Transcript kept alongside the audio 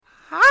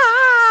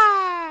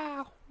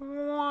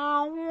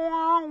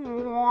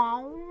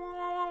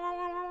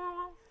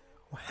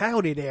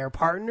Howdy there,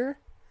 partner.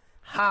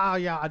 How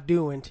y'all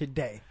doing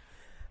today?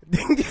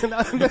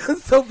 I'm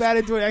so bad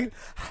at doing it.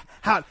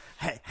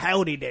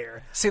 Howdy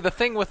there. See, the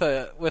thing with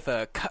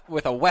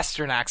a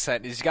Western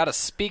accent is you got to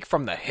speak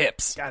from the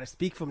hips. Got to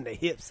speak from the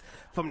hips,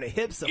 or from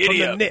Idiot.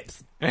 the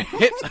nips.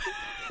 Hips,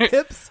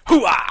 Hips,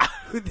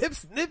 hoo-ah!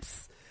 hips,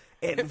 nips,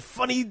 and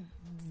funny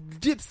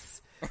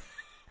dips.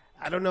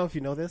 I don't know if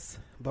you know this,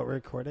 but we're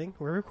recording.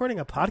 We're recording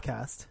a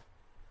podcast.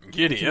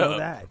 Giddy Did you know up.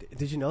 that?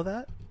 Did you know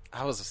that?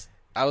 I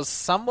was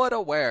somewhat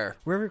aware.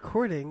 We're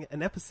recording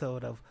an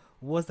episode of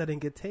Was That in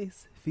Good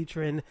Taste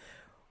featuring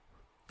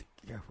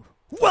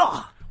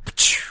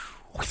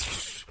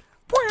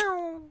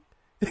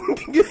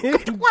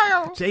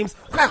James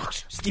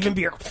Stephen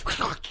Beer.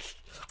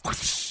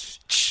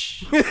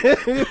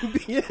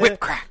 Whip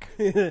crack.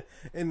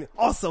 And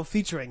also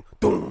featuring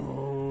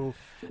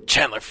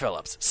Chandler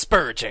Phillips.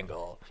 Spur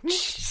jingle.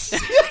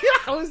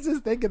 I was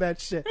just thinking that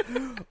shit.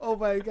 Oh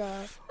my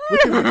god.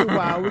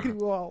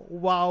 Wicked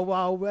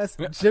Wild West,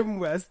 Jim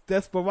West,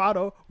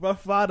 Desperado,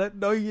 Rough Rider,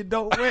 no you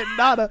don't win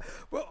nada.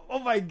 Oh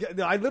my god.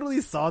 No, I literally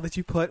saw that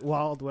you put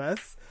Wild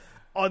West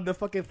on the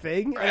fucking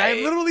thing, and I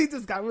literally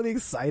just got really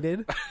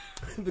excited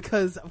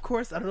because, of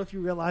course, I don't know if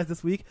you realized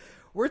this week,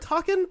 we're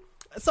talking,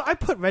 so I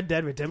put Red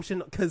Dead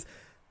Redemption because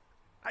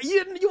I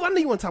know you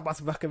want to talk about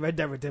some fucking Red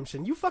Dead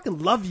Redemption. You fucking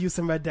love you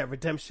some Red Dead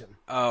Redemption.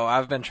 Oh,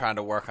 I've been trying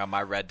to work on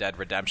my Red Dead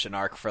Redemption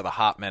arc for the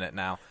hot minute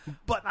now.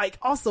 But, like,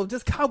 also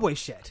just cowboy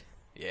shit.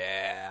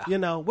 Yeah. You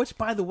know, which,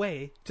 by the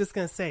way, just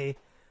gonna say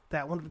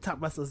that one of the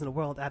top wrestlers in the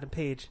world, Adam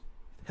Page,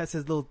 that's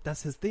his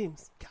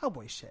themes.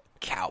 Cowboy shit.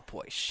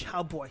 Cowboy shit.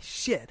 Cowboy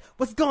shit.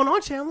 What's going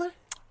on, Chandler?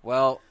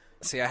 Well,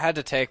 see, I had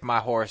to take my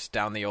horse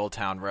down the Old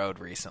Town Road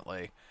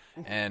recently,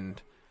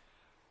 and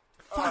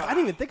Fuck, I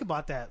didn't even think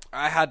about that.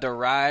 I had to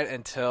ride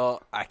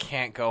until I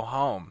can't go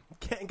home.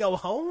 Can't go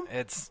home?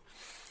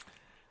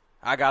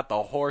 I got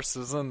the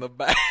horses in the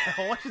back.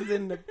 Horses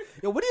in the...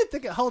 Yo, what do you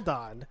think? Hold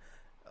on.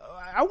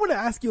 I want to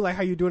ask you, like,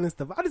 how you doing and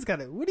stuff. I just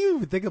gotta... What do you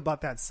even think about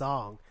that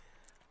song?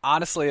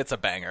 Honestly, it's a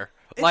banger.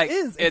 It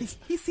is.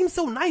 He seems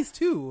so nice,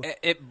 too.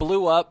 It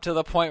blew up to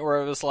the point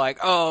where it was like,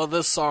 oh,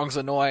 this song's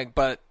annoying,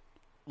 but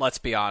let's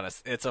be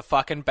honest, it's a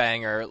fucking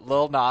banger.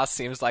 Lil Nas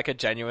seems like a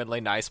genuinely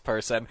nice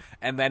person,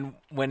 and then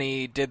when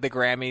he did the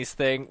Grammys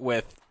thing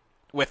with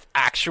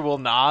actual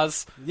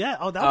Nas, Yeah,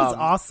 oh, that was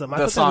awesome. I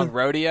the thought that song was-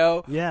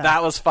 Rodeo, Yeah.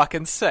 that was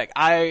fucking sick.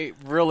 I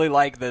really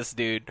like this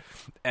dude,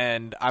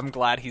 and I'm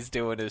glad he's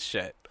doing his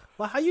shit.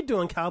 Well, how you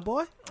doing,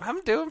 cowboy?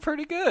 I'm doing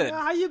pretty good.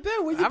 How you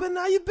been? Where you been?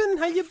 How you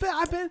been?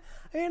 I've been,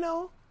 you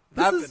know...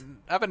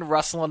 I've been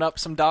rustling up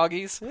some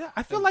doggies. Yeah,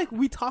 I feel like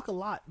we talk a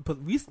lot, but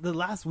the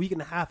last week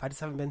and a half, I just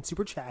haven't been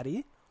super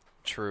chatty.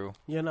 True.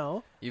 You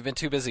know? You've been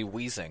too busy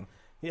wheezing.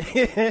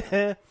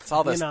 It's It's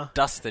all this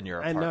dust in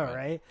your I apartment. know,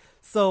 right?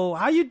 So,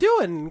 how you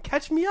doing?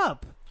 Catch me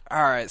up.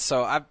 All right,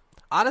 so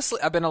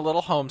I've been a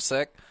little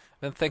homesick.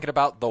 Been thinking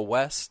about the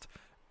West,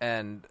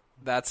 and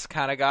that's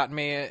kind of got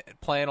me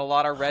playing a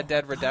lot of Red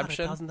Dead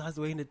Redemption. $1,000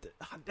 waiting to...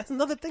 That's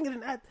another thing in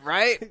that.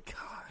 Right?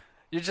 God.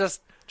 You're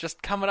just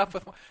coming up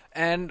with,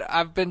 and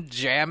I've been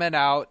jamming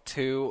out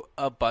to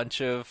a bunch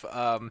of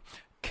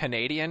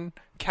Canadian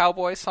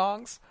cowboy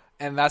songs,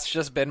 and that's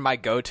just been my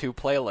go-to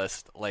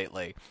playlist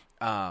lately.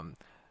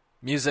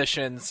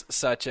 Musicians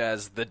such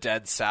as The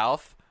Dead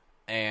South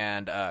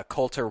and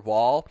Coulter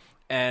Wall,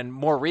 and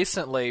more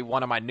recently,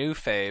 one of my new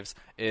faves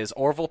is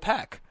Orville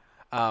Peck.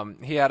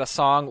 He had a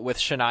song with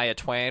Shania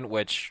Twain,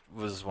 which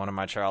was one of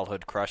my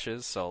childhood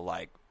crushes, so,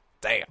 like,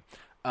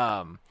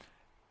 damn.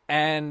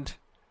 And...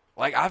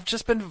 like, I've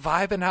just been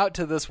vibing out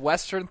to this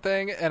Western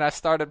thing, and I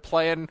started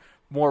playing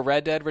more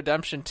Red Dead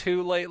Redemption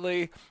 2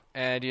 lately,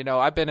 and, you know,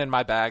 I've been in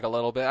my bag a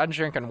little bit. I'm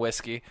drinking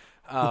whiskey.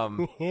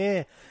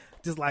 Yeah.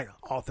 Just like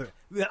Arthur.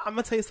 I'm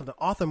going to tell you something.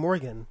 Arthur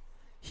Morgan,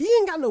 he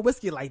ain't got no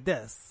whiskey like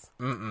this.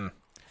 Mm-mm.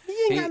 He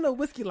ain't got no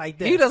whiskey like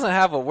this. He doesn't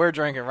have what we're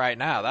drinking right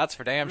now, that's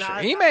for damn sure.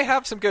 He may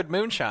have some good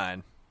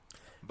moonshine,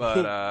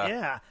 but...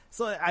 yeah.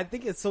 So I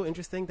think it's so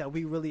interesting that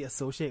we really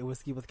associate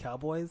whiskey with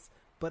cowboys.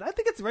 But I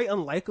think it's very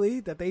unlikely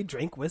that they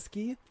drink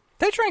whiskey.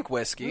 They drink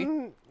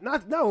whiskey.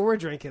 Not what we're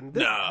drinking.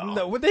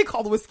 No, what they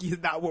call whiskey is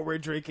not what we're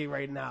drinking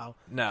right now.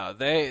 No,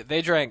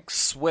 they drank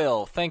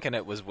swill thinking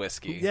it was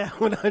whiskey. Yeah,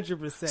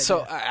 100%. So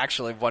yeah.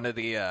 actually, one of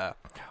the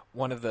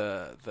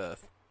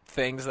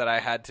things that I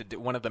had to do,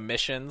 one of the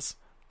missions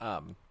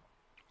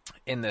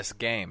in this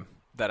game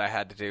that I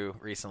had to do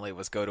recently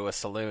was go to a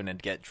saloon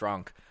and get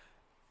drunk.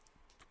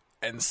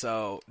 And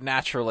so,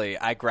 naturally,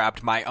 I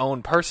grabbed my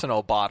own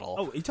personal bottle.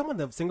 Oh, you talking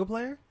about the single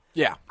player?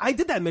 Yeah. I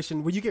did that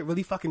mission where you get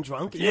really fucking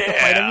drunk and you have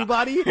to fight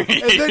everybody, and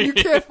then you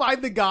can't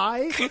find the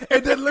guy,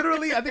 and then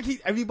literally, I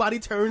think everybody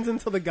turns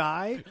into the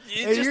guy,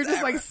 and you're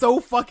just like so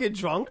fucking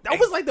drunk. That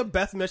was like the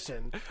best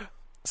mission.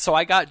 So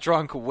I got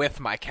drunk with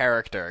my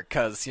character,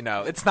 because, you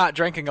know, it's not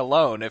drinking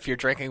alone if you're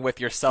drinking with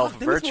yourself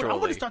virtually. I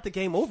want to start the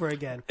game over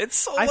again. It's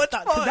so much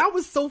fun. Because that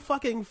was so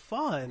fucking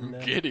fun.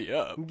 Giddy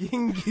up.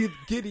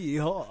 Giddy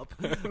up.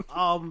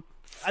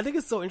 I think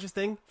it's so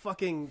interesting.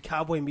 Fucking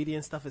cowboy media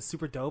and stuff is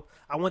super dope.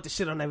 I want to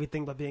shit on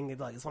everything, but being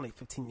like, it's only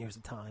 15 years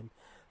of time.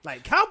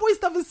 Like, cowboy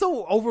stuff is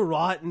so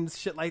overwrought and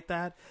shit like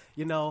that,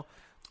 you know.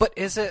 But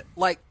is it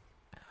like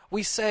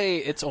we say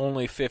it's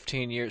only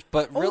 15 years,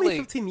 but Only really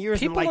 15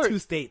 years in people like are, 2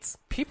 states.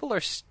 people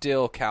are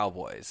still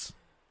cowboys.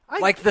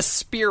 Like the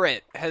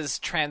spirit has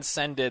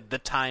transcended the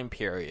time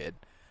period.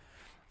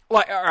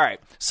 Like, all right,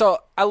 so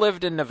I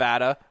lived in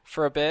Nevada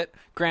for a bit.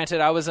 Granted,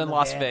 I was in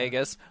Las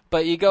Vegas,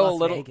 but you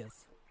go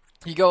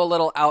you go a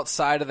little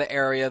outside of the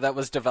area that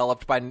was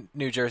developed by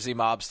New Jersey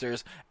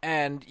mobsters,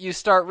 and you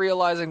start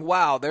realizing,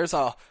 wow, there's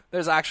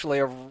actually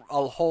a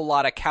whole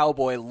lot of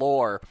cowboy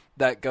lore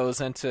that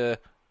goes into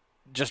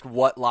just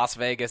what Las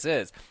Vegas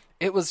is.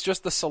 It was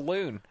just the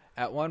saloon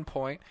at one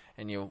point,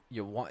 and it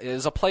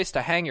was a place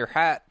to hang your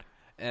hat,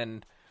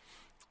 and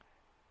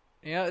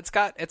you know it's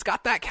got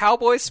that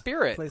cowboy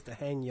spirit. Place to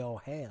hang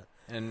your hat.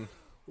 And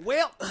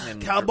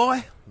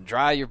cowboy,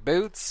 dry your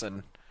boots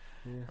and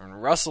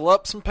rustle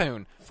up some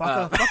poon.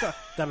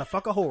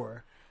 Fuck a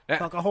horror. Yeah.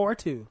 Fuck a horror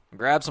too.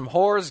 Grab some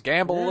whores,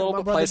 gamble a little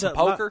bit, play some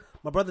poker.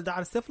 My brother died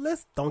of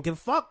syphilis. Don't give a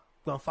fuck.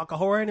 Gonna fuck a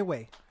horror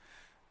anyway.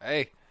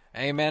 Hey,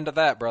 amen to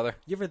that, brother.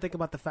 You ever think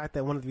about the fact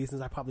that one of the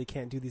reasons I probably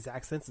can't do these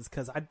accents is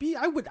because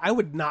I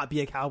would not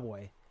be a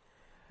cowboy.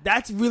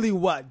 That's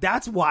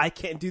why I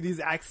can't do these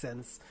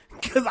accents,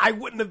 because I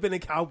wouldn't have been a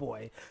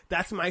cowboy.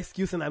 That's my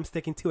excuse, and I'm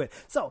sticking to it.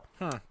 So,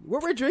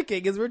 what we're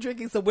drinking is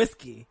some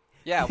whiskey.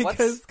 Yeah,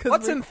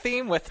 what's in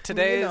theme with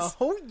today's?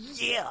 Oh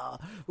yeah,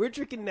 we're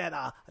drinking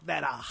that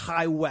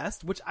High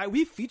West, which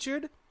we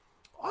featured.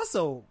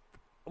 Also,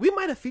 we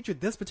might have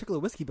featured this particular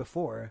whiskey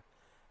before.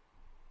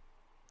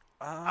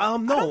 No, I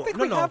don't think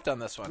we have done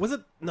this one. Was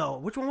it? No,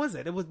 which one was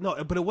it? It was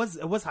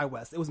High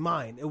West. It was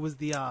mine. It was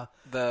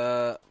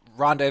the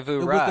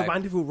Rendezvous Rye. It was the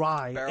Rendezvous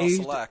Rye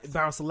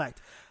Barrel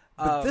Select.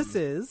 But this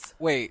is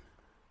wait.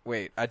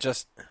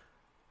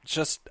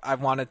 I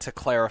wanted to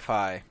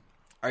clarify.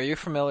 Are you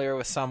familiar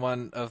with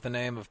someone of the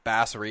name of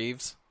Bass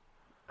Reeves?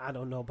 I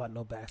don't know about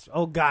no Bass.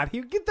 Oh God,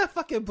 here, get that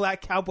fucking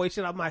black cowboy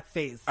shit out my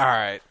face. All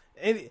right,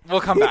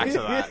 we'll come back to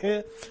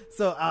that.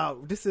 So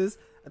this is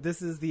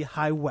the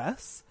High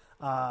West.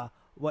 You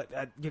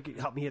can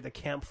help me here. The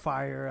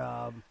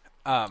campfire.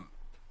 I'm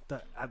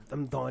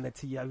throwing it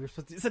to you.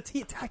 It's a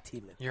tag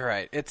team. You're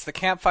right. It's the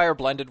Campfire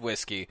Blended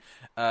Whiskey.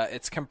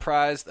 It's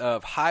comprised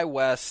of High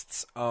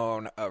West's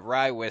own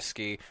rye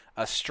whiskey,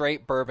 a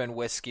straight bourbon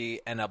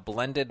whiskey, and a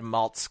blended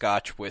malt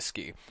Scotch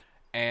whiskey.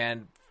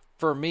 And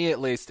for me,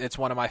 at least, it's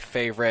one of my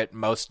favorite,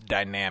 most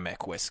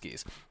dynamic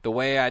whiskeys. The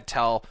way I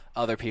tell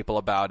other people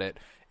about it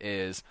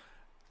is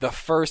the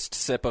first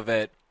sip of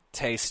it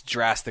tastes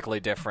drastically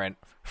different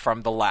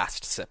from the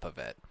last sip of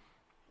it.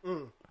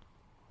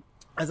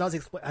 As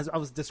I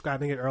was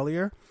describing it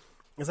earlier,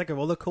 it's like a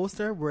roller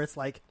coaster where it's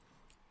like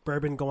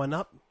bourbon going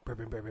up,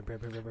 bourbon, and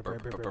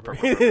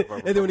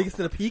then when it gets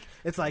to the peak,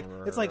 it's like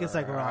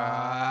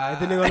rye.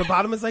 And then on the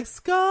bottom, it's like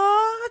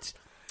Scotch.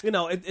 You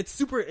know, it's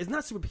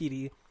not super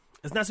peaty,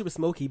 it's not super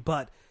smoky,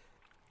 but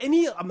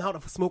any amount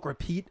of smoke or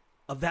peat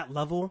of that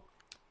level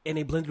in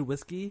a blended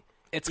whiskey,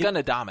 it's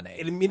gonna dominate.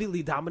 It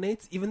immediately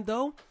dominates, even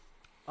though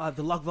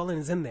the Loch Lomond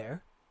is in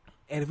there.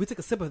 And if we take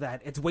a sip of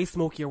that, it's way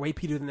smokier, way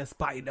peatier than this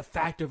by a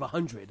factor of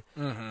 100.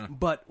 Mm-hmm.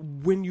 But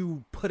when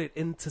you put it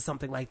into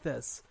something like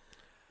this,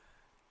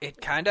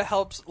 it kind of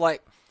helps.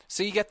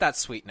 So you get that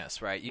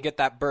sweetness, right? You get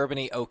that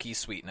bourbony, oaky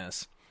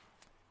sweetness.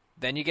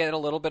 Then you get a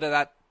little bit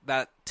of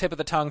that tip of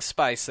the tongue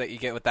spice that you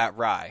get with that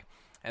rye,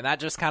 and that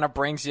just kind of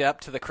brings you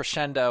up to the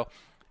crescendo,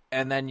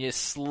 and then you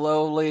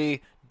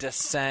slowly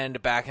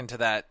descend back into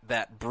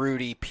that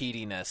broody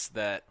peatiness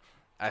that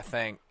I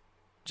think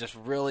just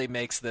really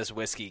makes this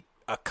whiskey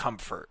a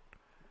comfort.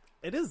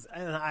 It is,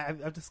 and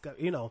I've just got,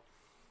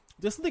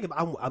 just thinking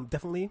about. I'm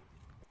definitely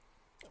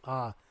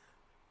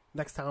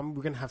next time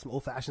we're gonna have some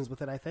old fashions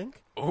with it. I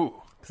think. Ooh,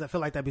 because I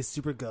feel like that'd be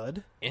super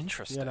good.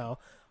 Interesting.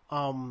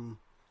 Can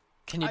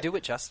you do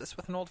it justice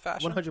with an old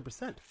fashioned?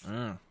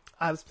 100%.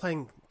 I was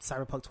playing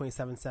Cyberpunk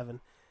 2077,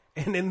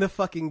 and in the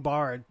fucking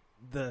bar,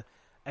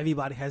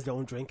 everybody has their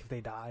own drink if they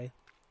die,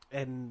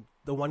 and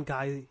the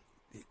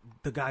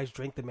guy's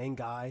drink, the main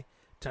guy,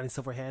 Johnny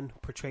Silverhand,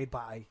 portrayed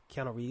by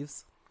Keanu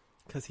Reeves,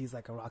 because he was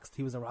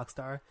a rock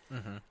star.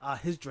 Mm-hmm.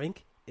 His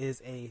drink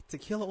is a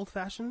tequila old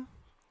fashioned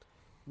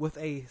with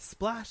a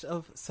splash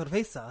of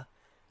cerveza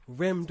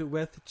rimmed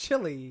with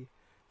chili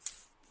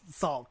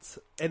salt,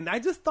 and I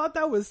just thought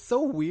that was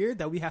so weird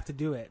that we have to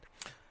do it.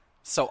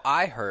 So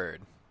I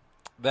heard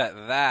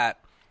that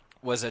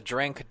was a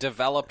drink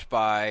developed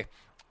by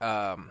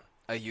a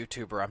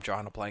YouTuber. I'm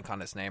drawing a blank on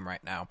his name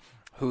right now.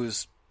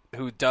 Who's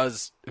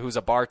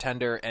a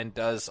bartender and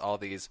does all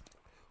these.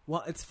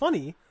 Well, it's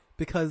funny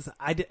because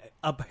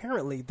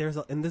apparently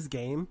in this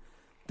game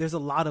there's a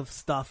lot of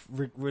stuff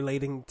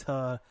relating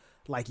to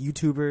like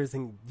YouTubers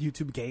and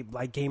YouTube game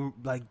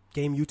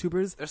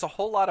YouTubers. There's a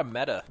whole lot of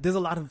meta. There's a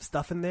lot of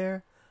stuff in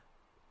there.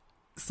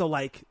 So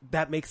like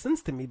that makes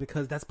sense to me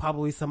because that's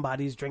probably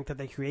somebody's drink that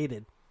they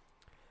created.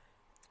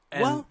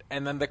 And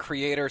then the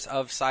creators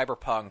of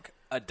Cyberpunk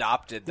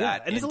adopted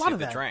that and into there's a lot of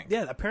the that. drink.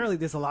 Yeah, apparently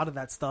there's a lot of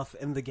that stuff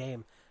in the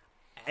game.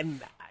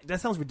 And that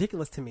sounds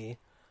ridiculous to me,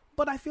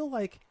 but I feel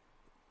like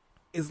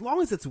as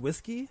long as it's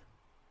whiskey,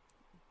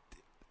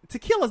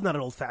 tequila's not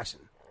an old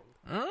fashioned.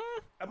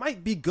 It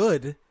might be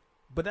good,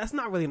 but that's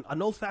not really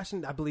an old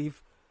fashioned. I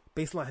believe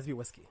baseline has to be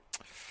whiskey.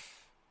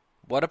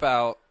 What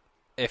about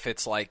if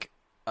it's like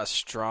a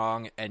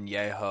strong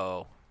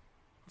añejo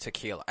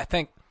tequila? I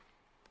think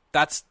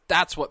that's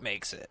what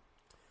makes it,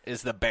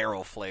 is the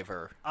barrel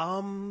flavor.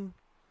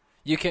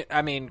 You can,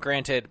 I mean,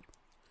 granted,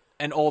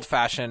 an old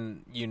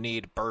fashioned, you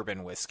need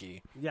bourbon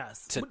whiskey.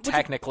 Yes. To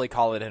technically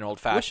call it an old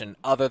fashioned.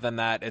 Other than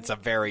that, it's a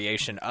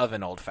variation of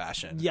an old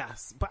fashioned.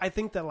 Yes, but I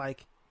think that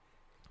like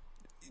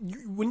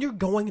when you're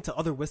going into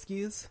other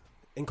whiskeys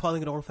and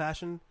calling it old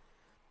fashioned,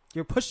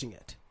 you're pushing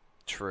it.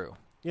 True.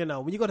 You know,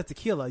 when you go to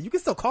tequila, you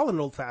can still call it an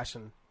old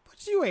fashioned,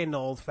 but you ain't no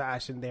old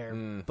fashioned there,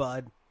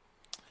 bud.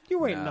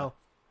 You ain't no.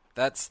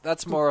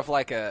 That's more of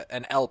like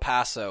an El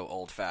Paso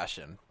old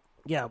fashioned.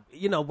 Yeah,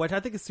 you know, which I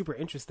think is super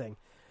interesting.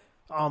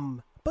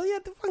 But yeah,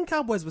 the fucking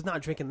Cowboys was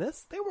not drinking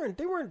this. They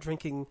weren't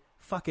drinking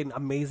fucking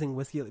amazing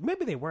whiskey.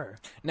 Maybe they were.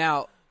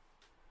 Now,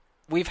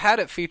 we've had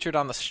it featured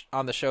on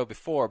the show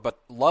before, but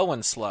Slow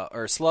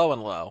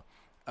and Low.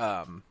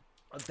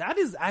 That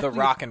is actually the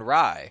Rock and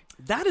Rye.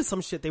 That is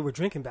some shit they were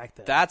drinking back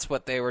then. That's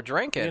what they were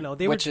drinking. You know,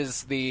 which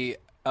is the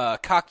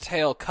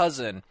cocktail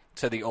cousin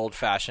to the old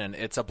fashioned.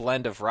 It's a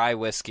blend of rye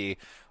whiskey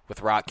with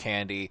rock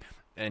candy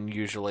and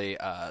usually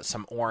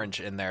some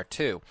orange in there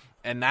too.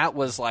 And that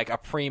was like a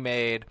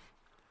pre-made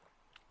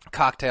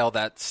cocktail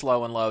that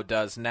Slow and Low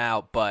does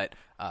now, but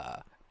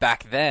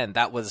back then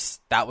that was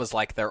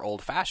like their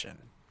old fashioned.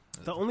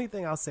 The only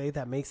thing I'll say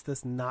that makes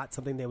this not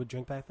something they would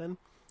drink back then,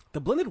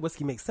 the blended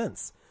whiskey makes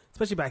sense,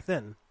 especially back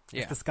then.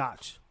 It's the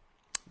Scotch.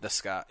 The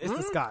Scotch. It's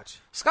the Scotch.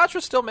 Scotch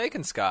was still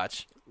making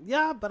Scotch.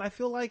 Yeah, but I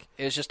feel like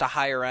it was just a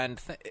higher end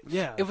thing.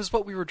 Yeah, it was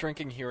what we were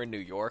drinking here in New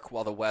York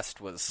while the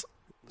West was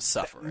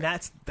suffering.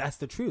 That's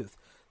the truth.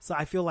 So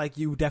I feel like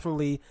you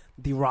definitely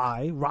the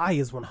rye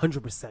is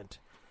 100%.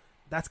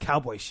 That's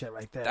cowboy shit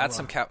right there. That's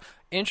some cow.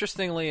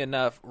 Interestingly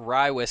enough,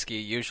 rye whiskey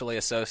usually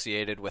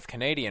associated with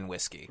Canadian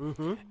whiskey,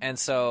 and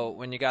so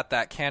when you got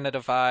that Canada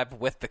vibe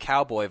with the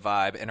cowboy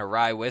vibe in a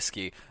rye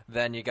whiskey,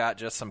 then you got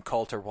just some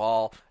Coulter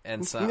Wall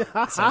and some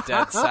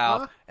Dead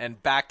South,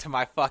 and back to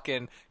my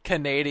fucking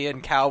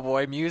Canadian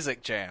cowboy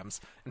music jams.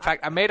 In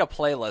fact, I made a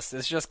playlist.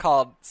 It's just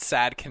called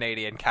 "Sad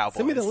Canadian Cowboys."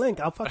 Send me the link.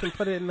 I'll fucking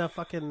put it in the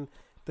fucking.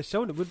 The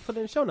show, we'll put it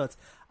in the show notes.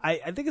 I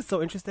think it's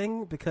so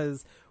interesting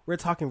because we're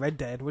talking Red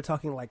Dead, we're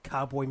talking like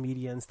cowboy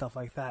media and stuff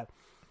like that,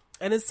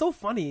 and it's so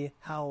funny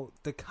how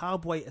the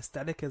cowboy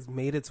aesthetic has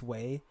made its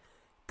way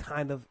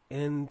kind of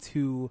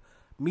into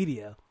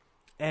media.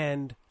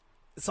 And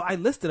so I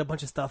listed a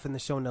bunch of stuff in the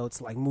show notes,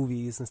 like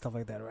movies and stuff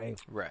like that, right?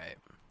 Right.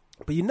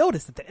 But you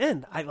noticed at the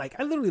end, I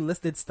literally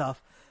listed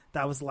stuff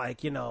that was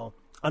like, you know,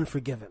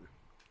 Unforgiven.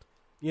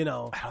 You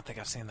know, I don't think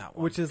I've seen that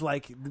one. Which is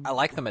like, I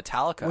like the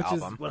Metallica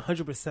album, which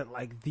is 100%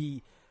 like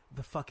the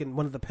fucking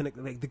one of the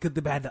pinnacle, like the Good,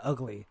 the Bad, the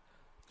Ugly.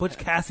 Butch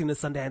Cassidy and the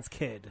Sundance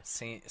Kid.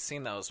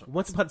 Seen those.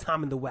 Once Upon a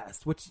Time in the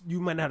West, which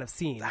you might not have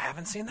seen. I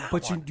haven't seen that,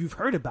 but you've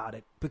heard about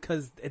it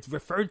because it's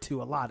referred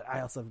to a lot.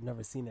 I also have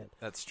never seen it.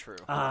 That's true.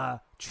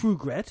 True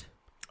Grit.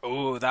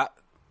 Ooh, that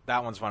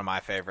one's one of my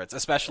favorites,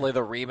 especially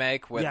the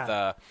remake with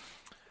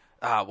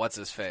what's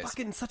his face?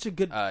 Fucking such a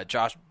good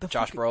Josh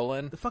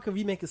Brolin. The fucking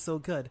remake is so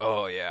good.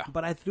 Oh yeah.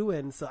 But I threw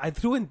in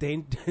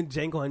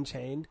Django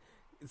Unchained.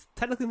 It's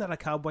technically not a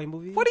cowboy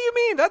movie. What do you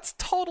mean? That's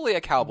totally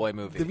a cowboy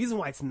movie. The reason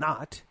why it's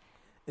not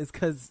is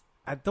because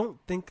I don't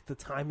think the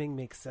timing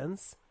makes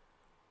sense.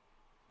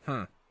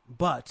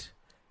 But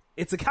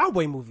it's a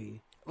cowboy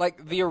movie.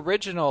 Like, the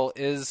original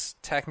is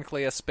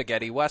technically a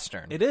spaghetti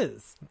western. It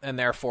is. And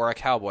therefore a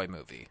cowboy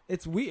movie.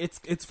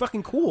 It's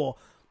fucking cool.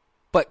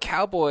 But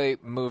cowboy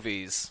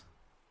movies,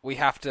 we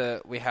have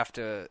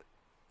to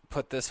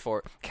put this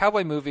for.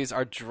 Cowboy movies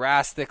are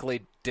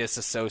drastically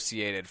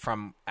disassociated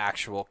from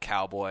actual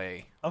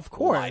cowboy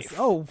life.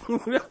 Oh,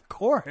 of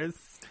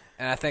course.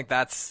 And I think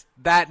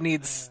that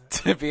needs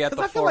to be at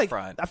the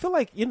forefront. I feel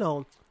like, you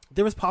know,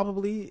 there was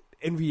probably,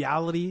 in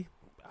reality,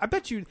 I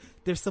bet you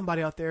there's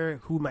somebody out there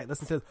who might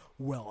listen to this.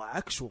 Well,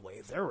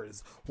 actually, there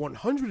is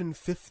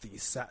 150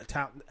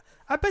 towns.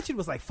 I bet you it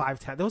was like 5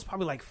 towns. There was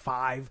probably like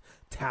 5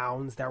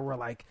 towns that were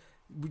like,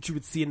 which you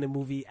would see in the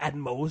movie at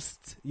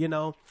most, you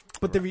know?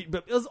 But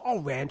but it was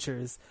all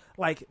ranchers.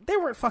 Like, they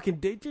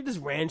weren't they're just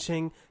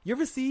ranching. You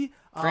ever see...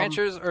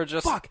 ranchers or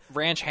just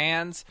ranch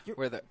hands?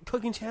 Where the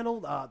Cooking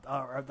Channel,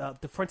 or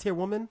the Frontier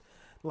Woman,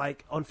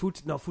 like on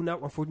Food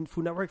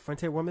Network,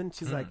 Frontier Woman,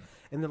 she's like,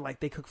 and then like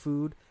they cook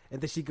food,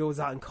 and then she goes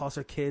out and calls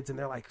her kids, and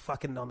they're like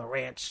fucking on the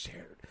ranch,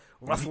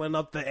 rustling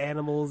up the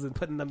animals and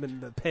putting them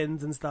in the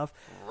pens and stuff.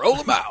 Roll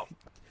them out.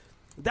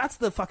 That's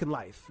the fucking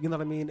life. You know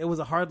what I mean? It was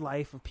a hard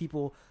life of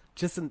people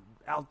just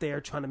out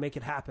there trying to make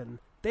it happen.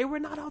 They were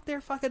not out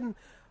there fucking,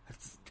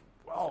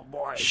 oh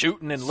boy,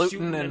 shooting and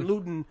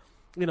looting.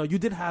 You know, you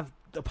did have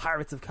the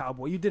Pirates of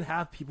Cowboy. You did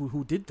have people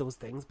who did those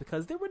things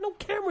because there were no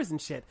cameras and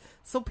shit.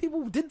 So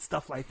people did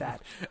stuff like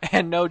that.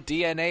 And no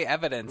DNA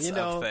evidence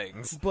of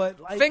things. But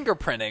like,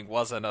 fingerprinting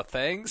wasn't a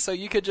thing, so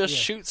you could just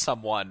shoot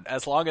someone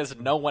as long as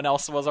no one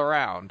else was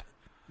around.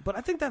 But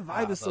I think that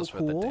vibe is so those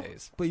were the cool.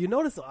 days. But you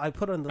notice I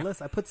put on the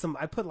list.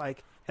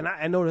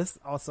 I noticed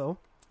also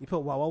you put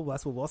Wild Wild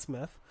West with Will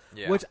Smith,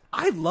 which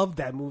I loved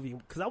that movie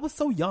because I was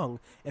so young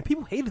and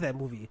people hated that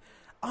movie.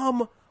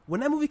 When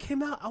that movie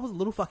came out, I was a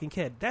little fucking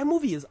kid. That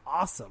movie is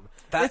awesome.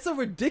 It's a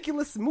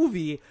ridiculous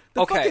movie.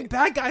 The fucking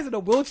bad guy's in a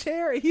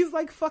wheelchair, and he's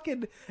like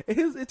fucking.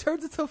 It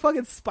turns into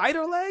fucking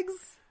spider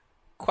legs.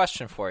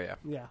 Question for you.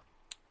 Yeah.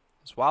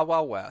 Is Wild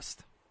Wild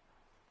West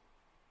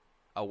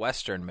a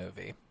Western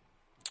movie,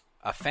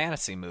 a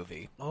fantasy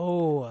movie,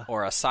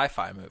 or a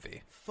sci-fi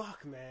movie?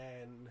 Fuck,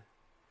 man.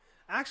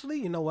 Actually,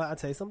 you know what? I'll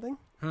tell you something.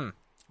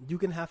 You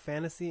can have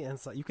fantasy and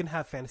you can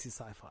have fantasy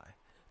sci-fi.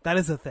 That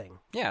is a thing.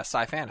 Yeah,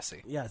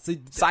 sci-fantasy. Yeah, so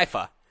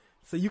sci-fi.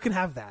 So you can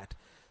have that.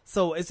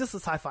 So it's just a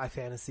sci-fi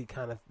fantasy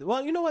kind of.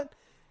 Well, you know what?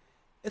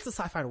 It's a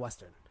sci-fi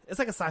western. It's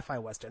like a sci-fi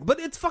western, but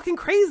it's fucking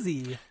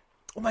crazy.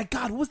 Oh my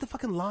god, what was the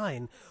fucking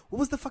line? What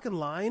was the fucking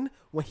line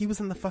when he was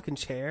in the fucking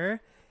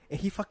chair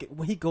and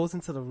when he goes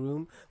into the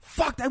room?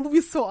 Fuck, that movie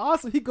is so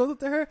awesome. He goes up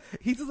to her.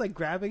 He's just like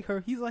grabbing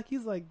her. He's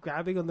like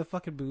grabbing on the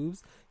fucking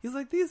boobs. He's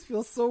like, these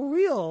feel so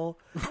real.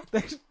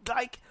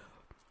 Like,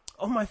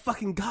 oh my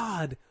fucking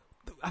god.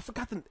 I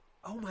forgot the.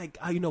 Oh my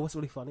god! You know what's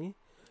really funny,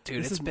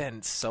 dude? It's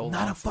been so long.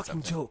 Not a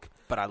fucking joke.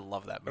 But I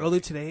love that movie. Earlier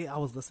today, I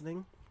was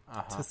listening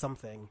to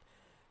something.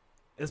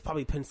 It was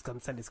probably Penn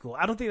Sunday School.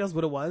 I don't think that's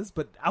what it was,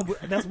 but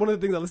that's one of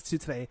the things I listened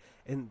to today.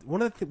 And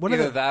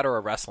either that or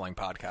a wrestling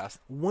podcast.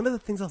 One of the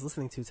things I was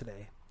listening to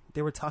today,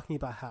 they were talking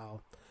about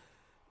how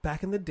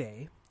back in the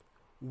day,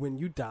 when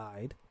you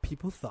died,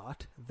 people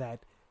thought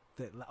that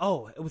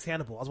it was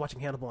Hannibal. I was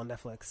watching Hannibal on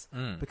Netflix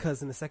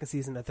because in the second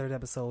season, the third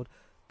episode.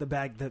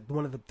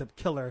 One of the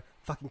killer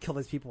fucking killed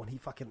his people and he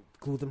fucking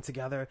glued them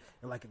together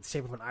in like the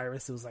shape of an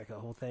iris. It was like a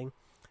whole thing.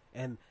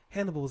 And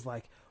Hannibal was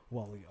like,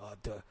 well,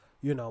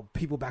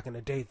 people back in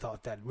the day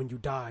thought that when you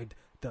died,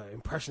 the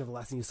impression of the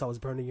last thing you saw was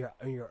burned in your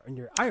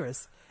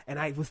iris. And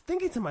I was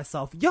thinking to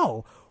myself,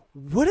 yo,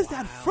 what is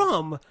that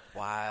from?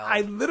 Wow.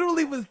 I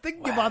literally was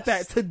thinking about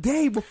that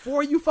today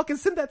before you fucking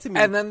sent that to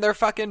me. And then their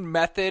fucking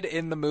method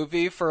in the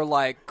movie for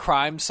like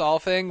crime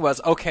solving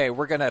was, okay,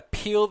 we're going to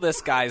peel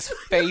this guy's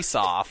face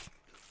off.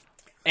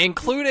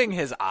 Including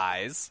his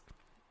eyes,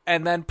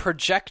 and then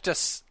project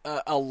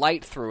a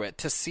light through it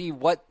to see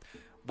what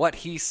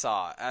he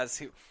saw as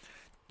he.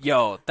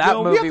 That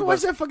movie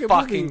was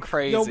fucking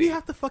crazy. Yo, we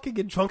have to fucking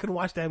get drunk and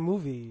watch that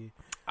movie.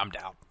 I'm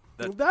down.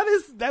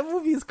 That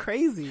movie is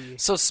crazy.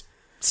 So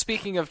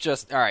speaking of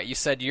all right, you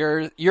said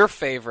your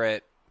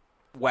favorite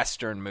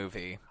Western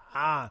movie,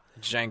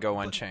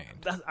 Django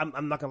Unchained.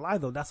 I'm not gonna lie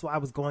though. That's why I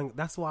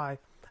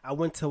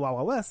went to Wild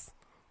Wild West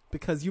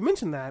because you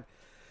mentioned that.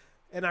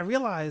 And I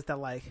realized that,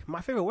 like,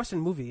 my favorite Western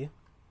movie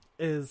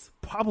is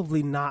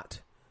probably not...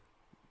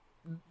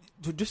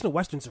 Traditional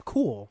Westerns are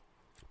cool,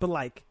 but,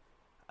 like,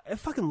 I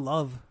fucking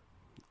love...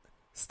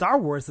 Star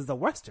Wars is a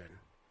Western.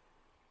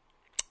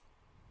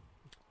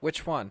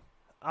 Which one?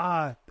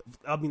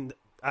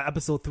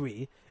 Episode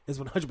 3 is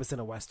 100%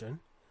 a Western.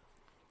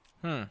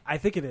 I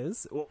think it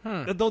is.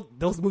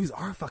 Those movies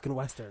are fucking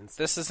Westerns.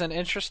 This is an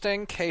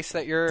interesting case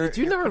that you're... Did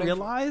you never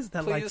realize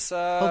that,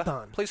 hold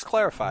on. Please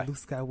clarify. Luke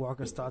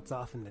Skywalker starts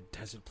off in the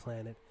desert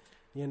planet.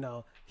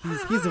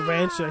 He's a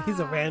rancher. He's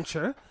a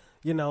rancher.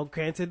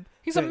 Granted...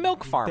 He's a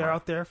milk farmer. They're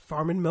out there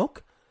farming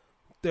milk.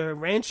 They're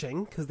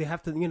ranching because they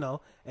have to,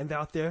 and they're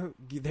out there,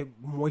 they're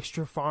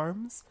moisture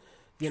farms,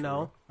 Okay.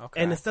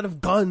 And instead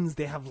of guns,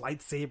 they have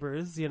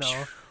lightsabers,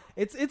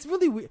 It's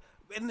really weird.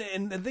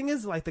 And the thing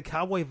is, like, the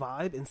cowboy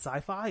vibe in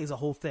sci-fi is a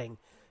whole thing.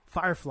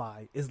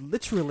 Firefly is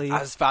literally...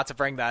 I was about to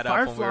bring that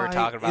up when we were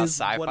talking about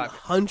sci-fi.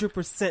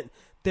 100%.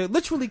 They're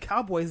literally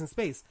cowboys in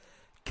space.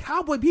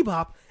 Cowboy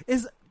Bebop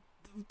is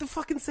the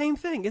fucking same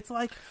thing. It's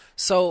like...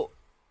 So,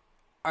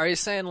 are you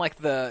saying, like,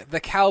 the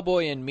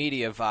cowboy in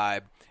media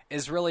vibe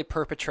is really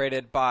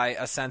perpetrated by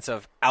a sense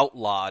of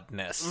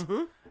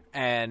outlawedness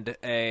and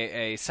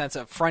a sense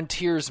of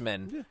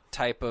frontiersman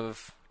type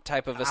of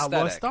aesthetic?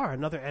 Outlaw Star,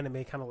 another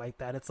anime kind of like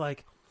that. It's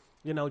like,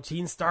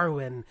 Gene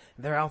Starwin,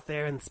 they're out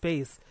there in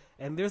space,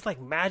 and there's like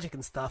magic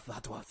and stuff,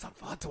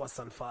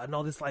 and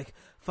all this like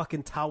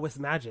fucking Taoist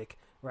magic,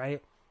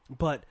 right?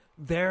 But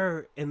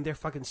they're in their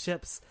fucking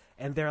ships,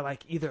 and they're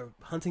like either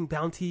hunting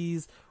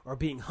bounties or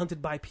being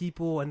hunted by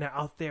people, and they're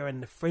out there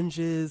in the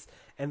fringes,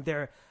 and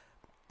the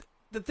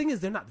thing is,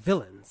 they're not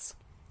villains,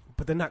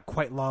 but they're not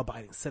quite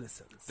law-abiding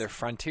citizens. They're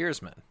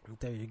frontiersmen.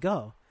 There you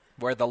go.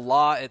 Where the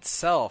law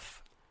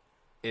itself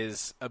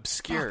is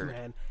obscured. Fuck,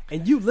 man.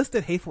 And you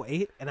listed Hateful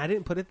Eight, and I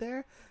didn't put it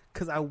there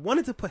because I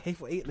wanted to put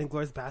Hateful Eight and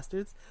Inglourious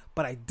Bastards,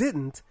 but I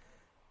didn't.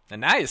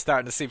 And now you're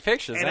starting to see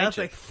pictures, and I was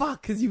like,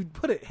 fuck, because you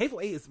put it, Hateful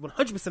Eight is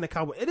 100% a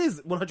cowboy. It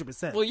is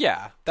 100%. Well,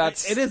 yeah.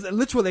 It is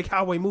literally a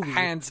cowboy movie.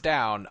 Hands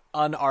down,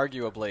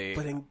 unarguably.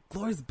 But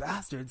Inglourious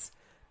Bastards,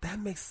 that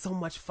makes so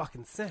much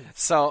fucking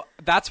sense. So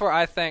that's where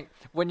I think,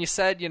 when you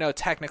said,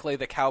 technically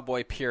the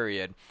cowboy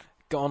period,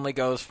 only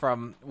goes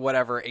from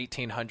whatever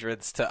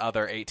 1800s to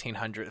other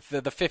 1800s,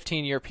 the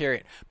 15-year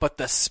period. But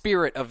the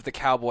spirit of the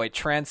cowboy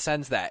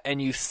transcends that.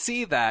 And you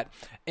see that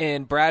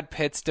in Brad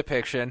Pitt's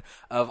depiction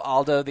of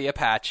Aldo the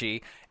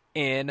Apache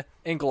in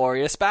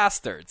Inglourious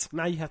Bastards.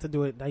 Now you have to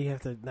do it. Now you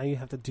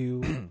have to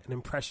do an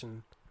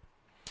impression.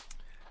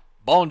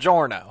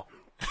 Buongiorno.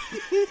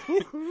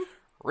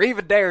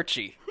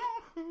 Arrivederci.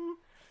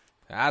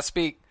 I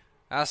speak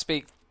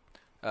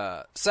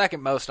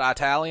second most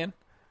Italian,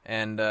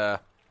 and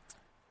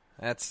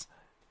that's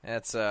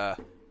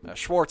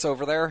Schwartz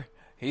over there.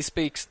 He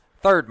speaks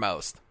third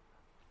most.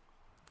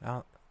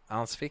 I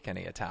don't speak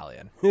any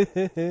Italian.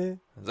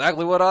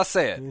 Exactly what I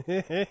said.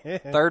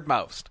 Third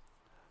most.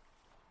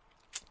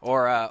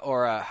 Or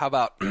how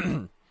about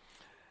by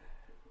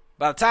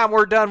the time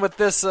we're done with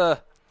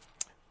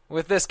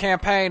this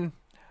campaign,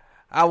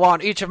 I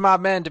want each of my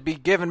men to be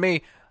giving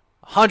me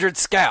 100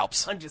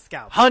 scalps. 100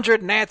 scalps.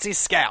 100 Nancy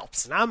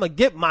scalps. And I'm going to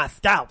get my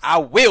scalps. I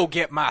will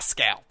get my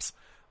scalps.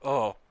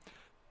 Oh,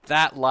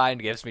 that line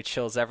gives me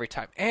chills every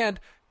time. And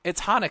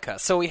it's Hanukkah,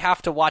 so we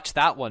have to watch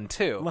that one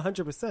too.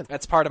 100%.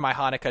 That's part of my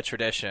Hanukkah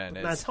tradition.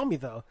 Now tell me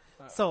though.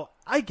 So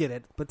I get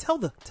it, but tell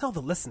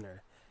the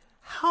listener,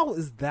 how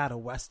is that a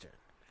Western?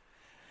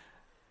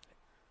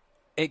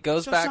 It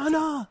goes back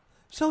to...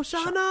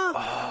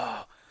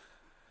 Shoshana.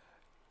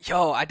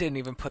 Yo, I didn't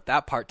even put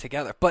that part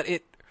together. But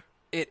it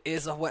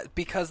is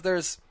because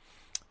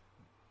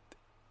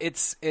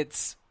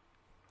it's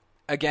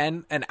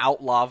again an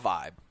outlaw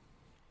vibe.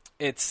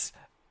 It's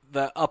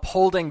the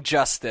upholding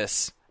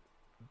justice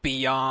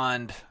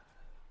beyond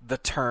the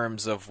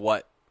terms of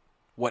what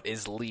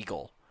is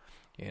legal.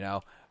 You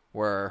know,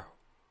 where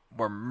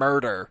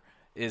murder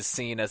is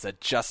seen as a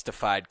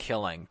justified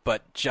killing,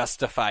 but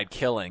justified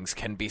killings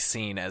can be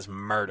seen as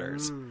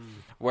murders.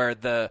 Where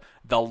the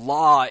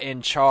law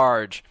in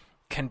charge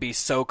can be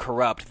so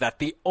corrupt that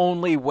the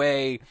only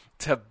way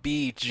to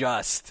be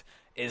just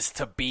is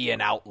to be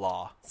an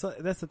outlaw. So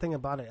that's the thing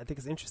about it. I think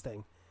it's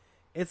interesting.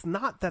 It's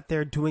not that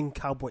they're doing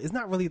cowboy. It's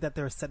not really that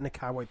they're set in a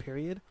cowboy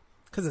period,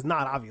 because it's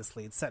not,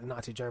 obviously. It's set in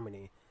Nazi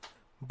Germany.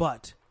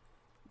 But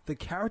the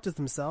characters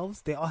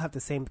themselves, they all have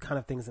the same kind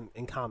of things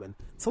in common.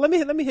 So let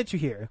me hit you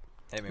here.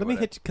 Let me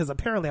hit you, because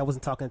apparently I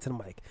wasn't talking to the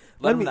mic.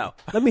 Let me know.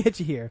 Let me hit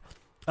you here.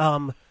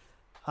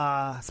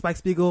 Spike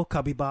Spiegel,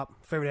 Cowboy Bebop,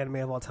 favorite anime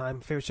of all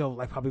time, favorite show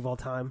like probably of all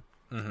time.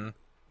 Mm-hmm.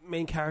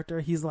 Main character,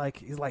 he's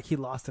like he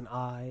lost an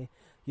eye,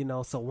 you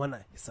know. So one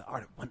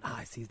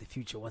eye sees the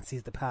future, one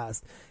sees the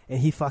past, and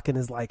he fucking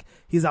is like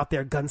he's out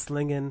there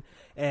gunslinging.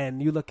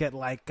 And you look at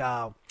like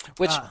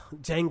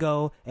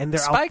Django, and they're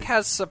Spike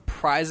has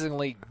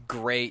surprisingly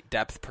great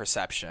depth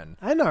perception.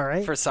 I know,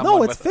 right? For someone,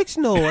 no, it's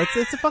fictional.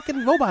 It's a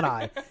fucking robot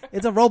eye.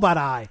 It's a robot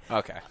eye.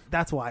 Okay,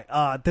 that's why.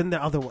 Then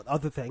the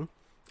other thing.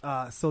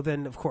 So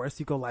then, of course,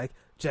 you go like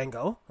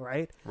Django,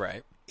 right?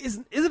 Right. Is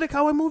it a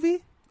cowboy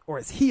movie, or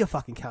is he a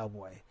fucking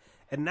cowboy?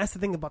 And that's the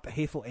thing about the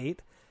Hateful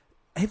Eight.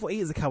 Hateful Eight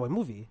is a cowboy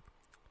movie.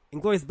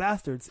 Inglourious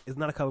Bastards is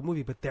not a cowboy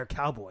movie, but they're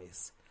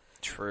cowboys.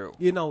 True.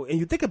 You know, and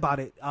you think about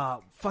it,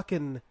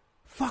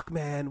 fuck,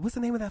 man. What's the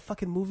name of that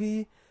fucking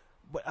movie?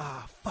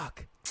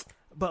 Fuck.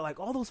 But like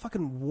all those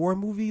fucking war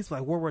movies,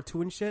 like World War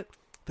II and shit,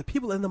 the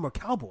people in them are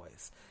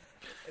cowboys.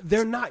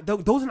 They're not.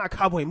 Those are not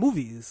cowboy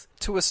movies.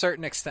 To a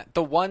certain extent,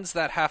 the ones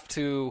that have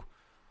to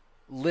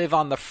live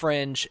on the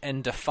fringe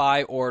and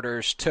defy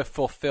orders to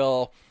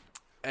fulfill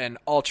an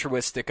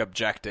altruistic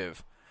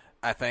objective,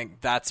 I think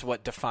that's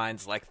what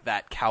defines like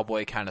that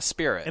cowboy kind of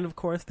spirit. And of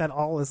course, that's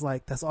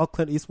all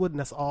Clint Eastwood, and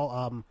that's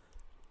all.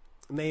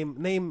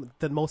 Name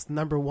the most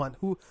number one.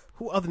 Who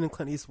other than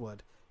Clint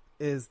Eastwood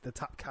is the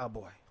top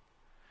cowboy?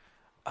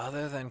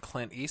 Other than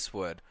Clint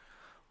Eastwood,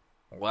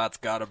 well, that's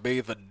got to be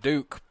the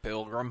Duke,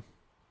 Pilgrim.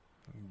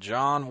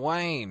 John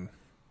Wayne.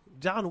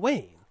 And I'm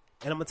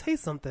gonna tell you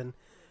something.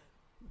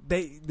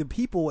 The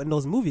people in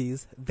those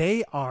movies,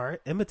 they are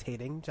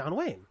imitating John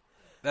Wayne.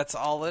 That's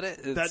all it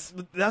is.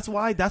 That's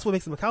what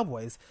makes them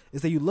cowboys.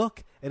 Is that you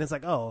look and it's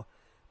like, oh,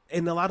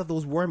 in a lot of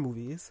those war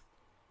movies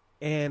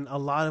and a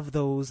lot of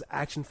those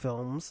action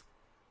films,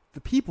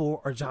 the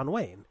people are John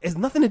Wayne. It's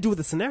nothing to do with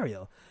the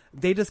scenario.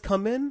 They just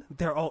come in.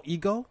 They're all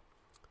ego.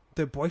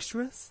 They're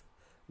boisterous.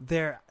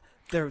 They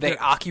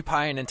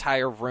occupy an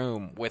entire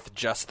room with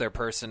just their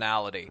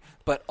personality,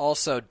 but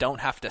also don't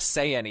have to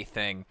say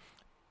anything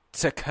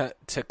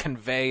to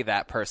convey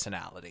that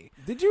personality.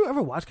 Did you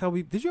ever watch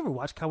Cowboy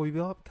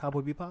Bebop?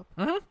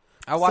 Mm-hmm.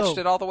 I watched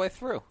it all the way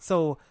through.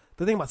 So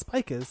the thing about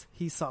Spike is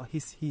he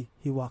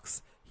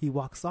walks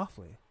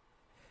softly.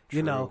 True.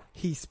 You know,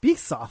 he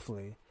speaks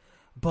softly,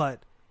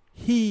 but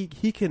he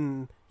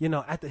can, you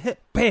know, at the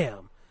hip,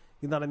 bam.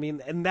 You know what I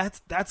mean? And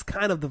that's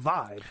kind of the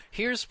vibe.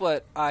 Here's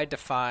what I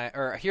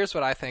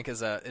think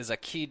is a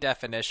key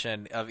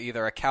definition of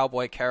either a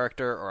cowboy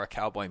character or a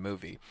cowboy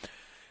movie.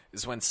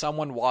 Is when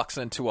someone walks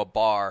into a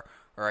bar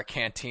or a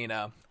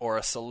cantina or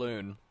a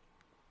saloon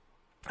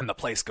and the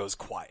place goes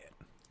quiet.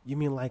 You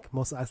mean like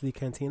Mos Eisley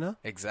Cantina?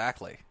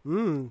 Exactly.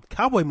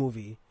 Cowboy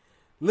movie.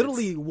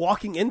 Literally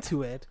walking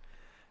into it.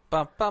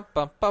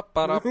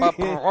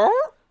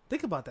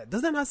 Think about that.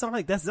 Doesn't that not sound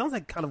like that? Sounds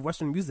like kind of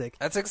Western music.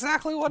 That's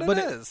exactly what But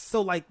it is.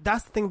 So like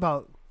that's the thing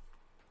about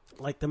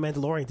like the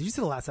Mandalorian. Did you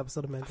see the last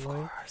episode of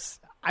Mandalorian? Of course.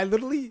 I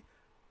literally,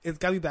 it's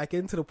got me back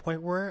in to the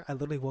point where I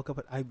literally woke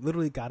up. I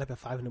literally got up at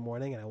 5 a.m.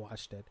 and I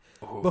watched it.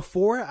 Ooh.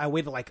 Before I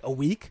waited like a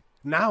week.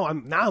 Now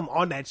I'm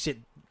on that shit.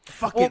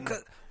 Fucking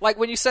Like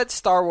when you said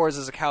Star Wars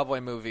is a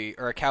cowboy movie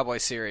or a cowboy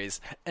series,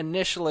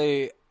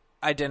 initially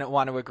I didn't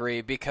want to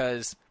agree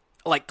because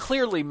like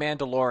clearly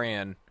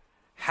Mandalorian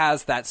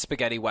has that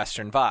spaghetti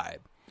western vibe.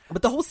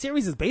 But the whole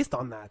series is based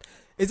on that.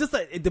 It's just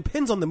that it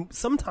depends on the.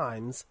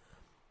 Sometimes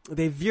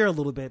they veer a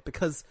little bit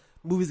because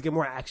movies get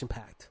more action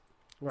packed,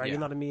 right? Yeah. You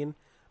know what I mean?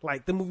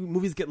 Like the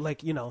movies get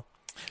like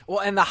Well,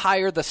 and the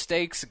higher the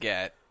stakes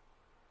get,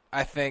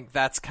 I think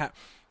that's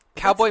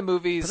cowboy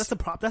movies.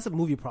 But that's a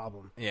movie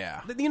problem.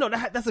 Yeah,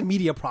 That's a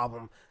media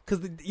problem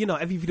because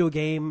every video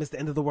game is the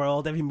end of the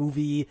world. Every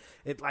movie,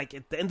 at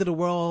the end of the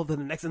world, then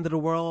the next end of the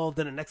world,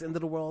 then the next end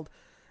of the world,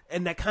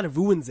 and that kind of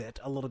ruins it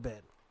a little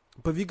bit.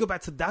 But if you go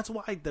back to that's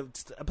why the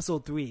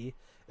episode 3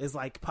 is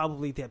like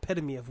probably the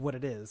epitome of what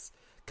it is.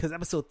 Because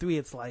episode 3,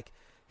 it's like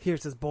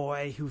here's this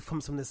boy who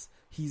comes from this.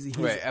 He's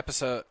wait,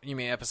 episode? You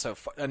mean episode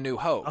A New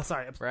Hope? Oh,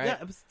 sorry, right? Yeah,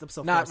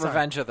 episode not 4.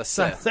 Revenge of the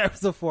Sith. Sorry,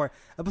 episode 4.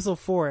 Episode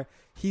 4.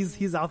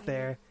 He's out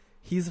there.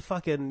 He's a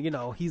fucking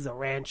he's a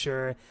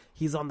rancher.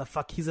 He's in a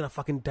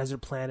fucking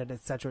desert planet,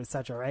 etc.,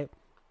 etc. Right?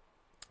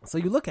 So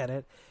you look at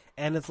it,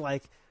 and it's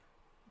like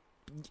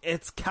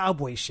it's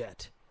cowboy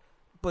shit.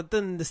 But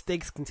then the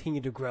stakes continue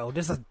to grow.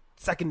 There's a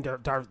second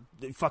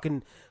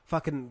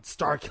fucking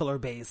Star Killer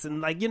base,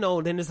 and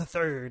then there's a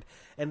third,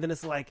 and then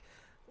it's like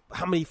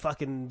how many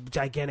fucking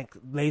gigantic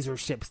laser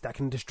ships that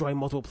can destroy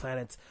multiple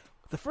planets.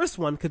 The first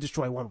one could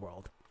destroy one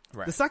world.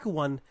 Right. The second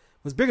one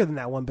was bigger than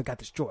that one, but got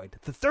destroyed.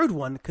 The third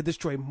one could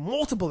destroy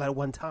multiple at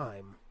one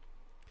time.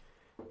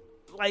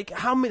 Like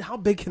how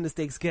big can the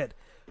stakes get?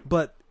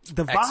 But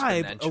the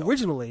vibe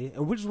originally,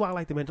 and which is why I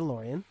like The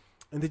Mandalorian.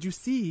 And did you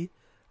see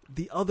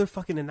the other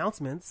fucking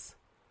announcements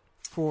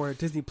for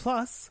Disney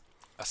Plus?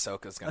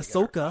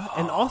 Ahsoka,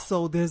 and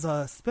also there's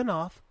a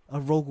spinoff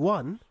of Rogue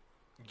One.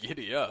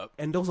 Giddy up.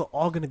 And those are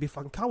all going to be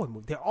fucking cowboy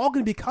movies. They're all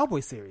going to be cowboy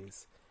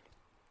series.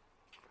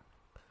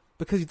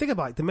 Because you think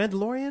about it, The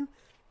Mandalorian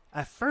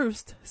at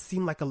first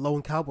seemed like a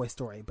lone cowboy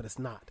story, but it's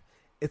not.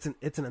 It's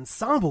an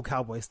ensemble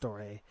cowboy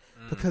story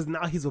because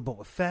now he's with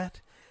Boba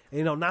Fett.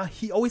 And, now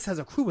he always has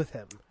a crew with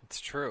him. It's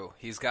true.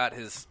 He's got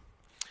his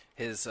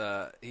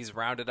he's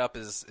rounded up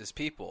his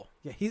people.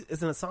 Yeah,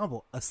 it's an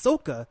ensemble.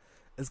 Ahsoka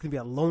is going to be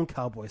a lone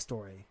cowboy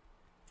story.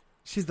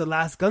 She's the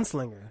last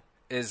gunslinger.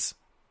 Is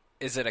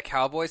it a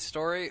cowboy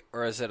story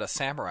or is it a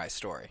samurai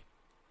story?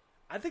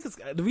 I think it's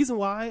the reason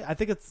why. I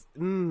think it's.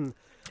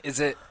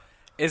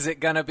 Is it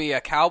gonna be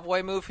a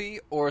cowboy movie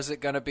or is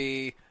it gonna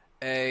be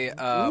a?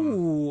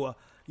 Ooh,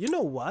 you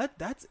know what?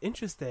 That's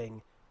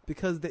interesting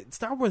because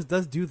Star Wars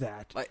does do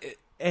that.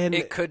 And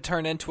it could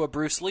turn into a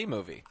Bruce Lee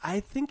movie.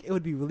 I think it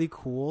would be really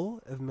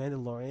cool if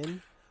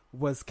Mandalorian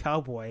was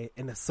cowboy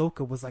and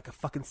Ahsoka was like a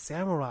fucking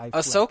samurai.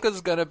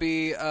 Ahsoka's gonna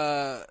be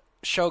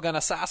Shogun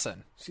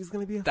assassin. She's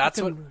gonna be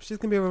she's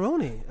gonna be a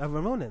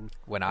Ronin.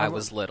 When I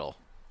was little,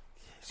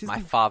 my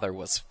father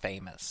was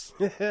famous.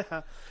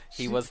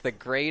 He was the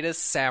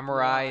greatest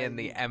samurai in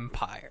the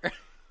empire.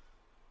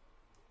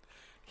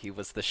 He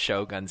was the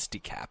Shogun's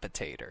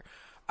decapitator.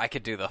 I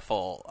could do the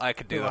full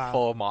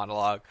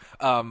monologue.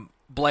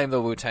 Blame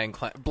the Wu-Tang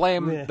Clan.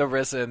 Blame the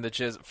RZA and the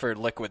Jizz for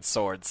liquid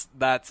swords.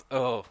 That's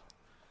But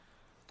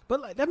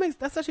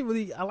that's actually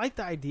really. I like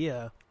the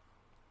idea.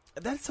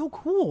 That's so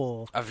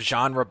cool. Of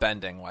genre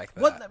bending like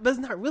that. Well, but it's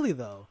not really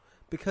though,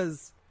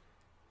 because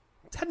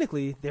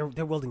technically they're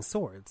wielding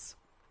swords,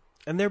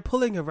 and they're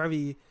pulling a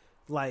very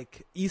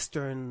like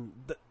Eastern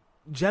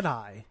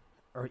Jedi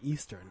or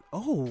Eastern.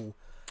 Oh,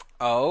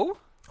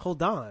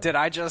 hold on. Did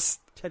I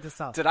just check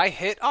this out? Did I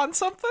hit on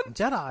something?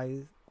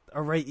 Jedi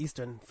are very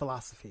Eastern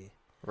philosophy,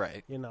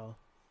 right?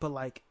 But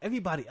like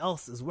everybody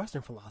else is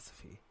Western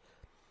philosophy,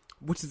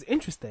 which is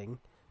interesting.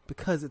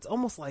 Because it's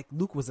almost like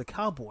Luke was a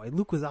cowboy.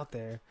 Luke was out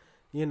there,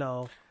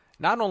 Not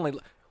only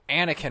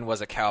Anakin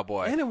was a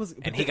cowboy,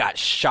 and he got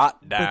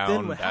shot down. But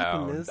then what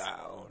happened is,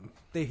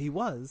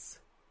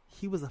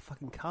 he was a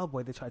fucking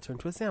cowboy that tried to turn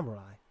into a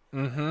samurai.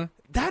 Mm-hmm.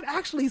 That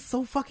actually is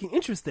so fucking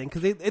interesting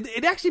because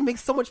it actually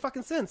makes so much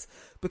fucking sense.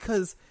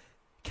 Because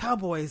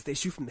cowboys, they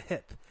shoot from the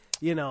hip.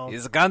 He's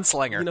a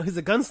gunslinger. He's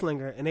a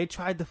gunslinger, and they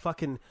tried to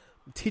fucking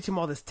teach him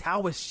all this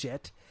Taoist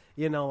shit.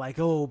 Like,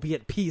 oh, be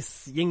at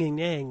peace, yin and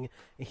yang.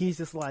 And he's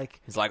just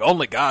like... He's like,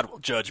 only God will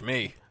judge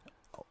me.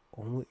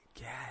 Only...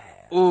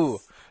 Yes.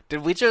 Ooh.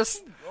 Did we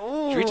just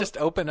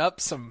open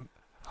up some...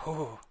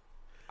 Ooh.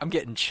 I'm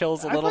getting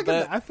chills a little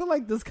bit. I feel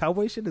like this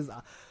cowboy shit is...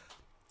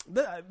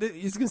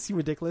 It's going to seem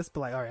ridiculous,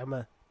 but like, all right, I'm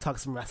going to talk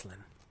some wrestling.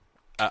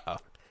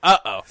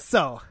 Uh-oh.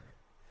 So,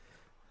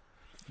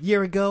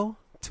 year ago,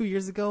 2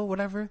 years ago,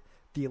 whatever,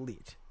 the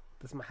Elite.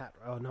 That's my hat.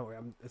 Oh, no,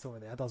 it's over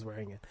there. I thought I was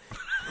wearing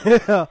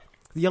it.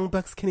 The Young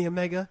Bucks, Kenny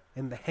Omega,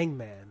 and the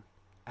Hangman,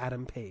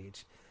 Adam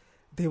Page.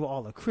 They were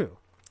all a crew,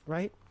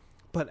 right?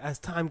 But as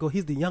time goes,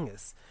 he's the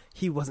youngest.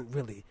 He wasn't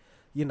really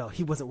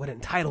he wasn't winning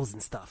titles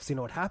and stuff. So you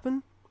know what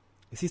happened?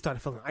 Is he started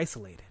feeling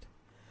isolated.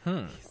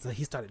 So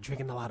he started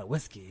drinking a lot of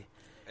whiskey.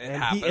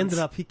 He ended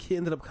up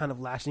kind of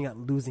lashing out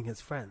and losing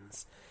his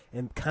friends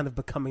and kind of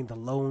becoming the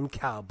lone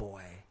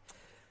cowboy.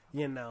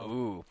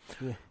 Ooh.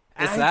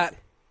 Yeah.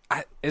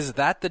 Is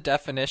that the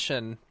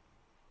definition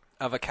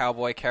of a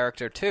cowboy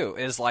character too?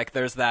 Is like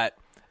there's that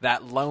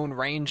Lone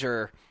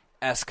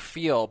Ranger-esque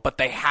feel, but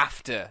they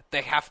have to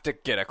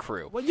get a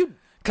crew. Well,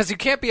 because you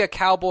can't be a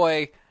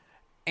cowboy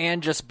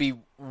and just be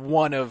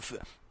one of.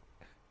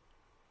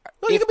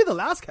 No, you can be the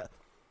last cowboy.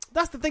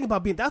 That's the thing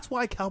about being. That's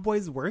why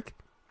cowboys work.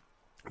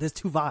 There's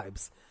two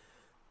vibes.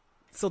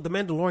 So the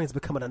Mandalorian's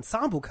become an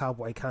ensemble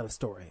cowboy kind of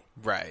story,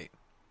 Right.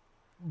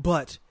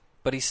 but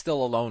But he's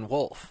still a lone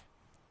wolf.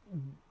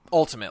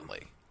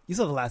 Ultimately. you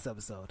saw the last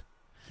episode.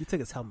 He took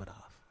his helmet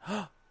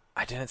off.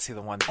 I didn't see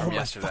the one Oh from my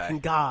yesterday. fucking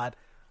god!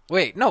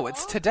 Wait, no,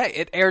 it's today.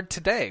 It aired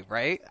today,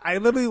 right? I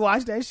literally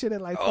watched that shit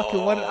at like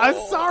fucking one. I'm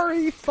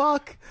sorry.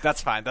 Fuck.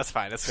 That's fine.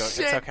 It's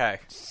Shit. okay.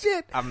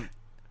 Shit.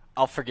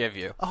 I'll forgive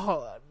you.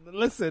 Oh,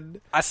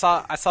 listen. I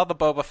saw the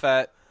Boba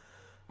Fett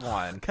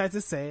one. Can I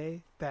just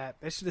say that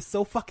shit is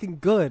so fucking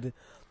good,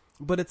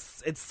 but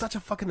it's such a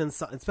fucking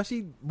ensemble.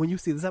 Especially when you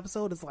see this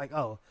episode, it's like,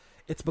 oh,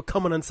 it's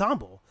become an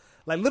ensemble.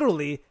 Like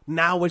literally,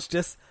 now it's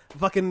just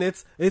fucking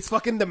it's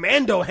fucking the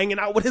Mando hanging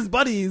out with his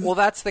buddies. Well,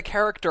 that's the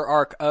character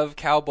arc of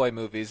cowboy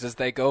movies, is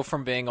they go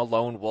from being a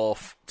lone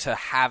wolf to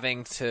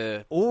having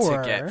to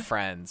get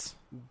friends.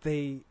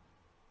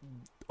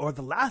 Or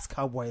the last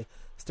cowboy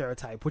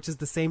stereotype, which is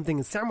the same thing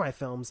in samurai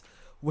films,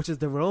 which is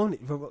the Ronin,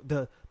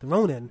 the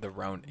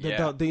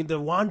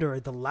wanderer,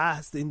 the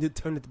last. They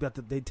turn it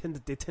to they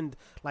tend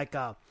like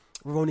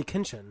Rurouni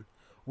Kenshin,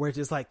 where it's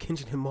just like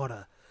Kenshin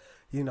Himura,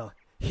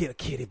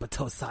 Hirakiri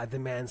Batosai, the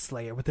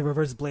manslayer with the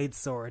reverse blade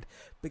sword,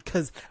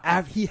 because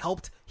he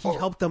helped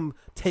them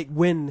take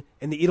win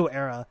in the Edo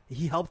era.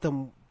 He helped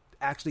them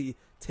actually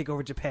take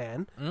over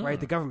Japan, right?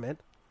 The government.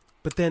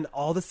 But then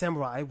all the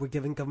samurai were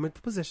given government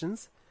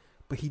positions,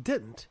 but he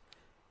didn't,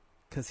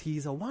 because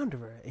he's a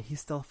wanderer and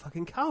he's still a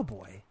fucking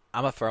cowboy.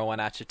 I'm gonna throw one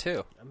at you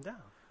too. I'm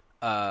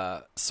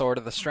down. Sword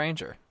of the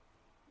Stranger.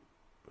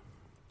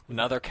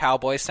 Another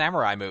cowboy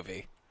samurai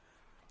movie.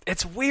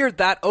 It's weird,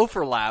 that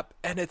overlap,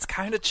 and it's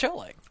kind of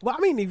chilling. Well,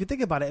 I mean, if you think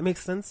about it, it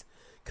makes sense.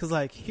 Because,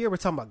 like, here we're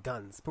talking about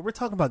guns. But we're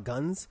talking about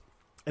guns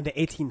in the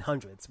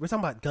 1800s. We're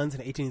talking about guns in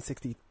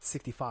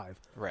 1865.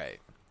 Right.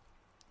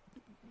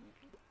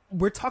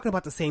 We're talking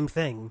about the same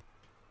thing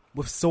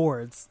with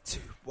swords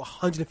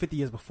 150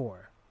 years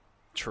before.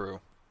 True.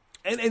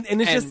 And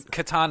it's just...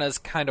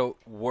 katanas kind of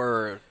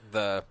were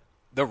the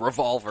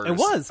revolvers. It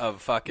was.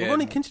 Of fucking...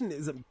 Rurouni Kenshin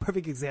is a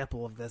perfect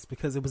example of this,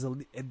 because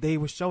they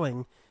were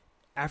showing...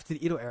 After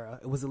the Edo era,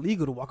 it was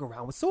illegal to walk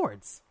around with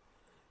swords.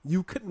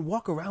 You couldn't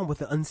walk around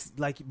with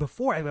like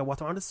before. Everybody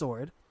walked around with a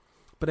sword,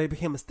 but it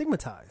became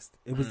stigmatized.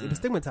 It was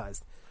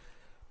stigmatized.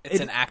 It's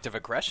an act of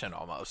aggression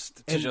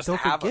almost to just don't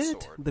have forget,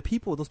 a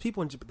sword. those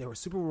people in Japan, they were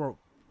super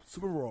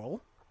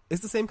rural.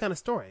 It's the same kind of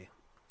story.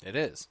 It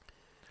is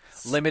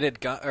limited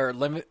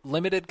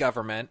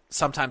government,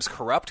 sometimes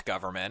corrupt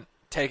government,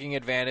 taking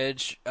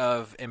advantage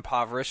of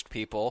impoverished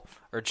people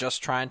or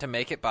just trying to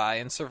make it by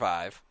and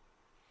survive.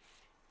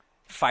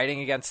 Fighting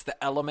against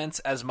the elements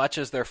as much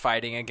as they're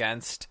fighting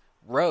against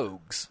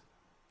rogues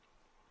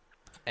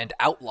and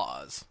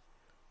outlaws.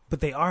 But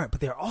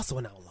they're also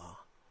an outlaw.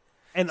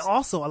 And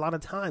also, a lot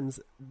of times,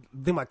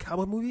 the thing about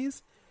cowboy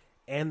movies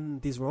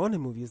and these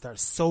Ronin movies that are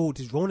so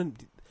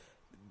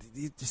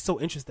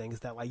interesting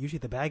is that, like, usually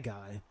the bad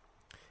guy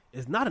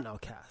is not an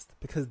outcast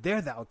because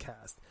they're the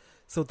outcast.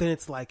 So then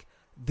it's like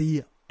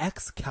the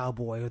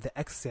ex-cowboy or the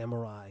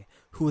ex-samurai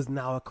who is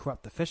now a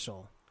corrupt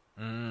official.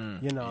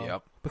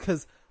 Yep.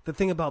 Because the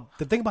thing about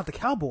the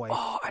cowboy.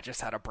 Oh, I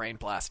just had a brain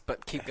blast,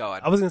 but keep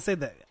going. I was gonna say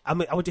that. I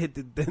mean, I want you to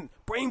hit the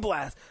brain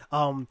blast.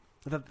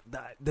 The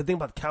thing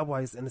about the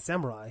cowboys and the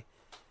samurai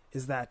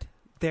is that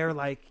they're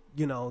like,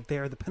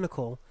 they're the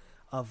pinnacle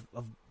of.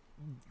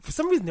 For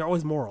some reason, they're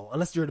always moral,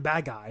 unless you're the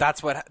bad guy.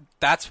 That's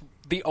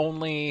the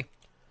only.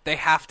 They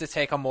have to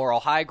take a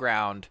moral high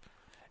ground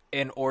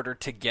in order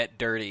to get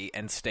dirty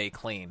and stay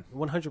clean.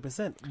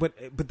 100%.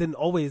 But then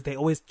they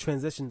always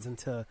transitions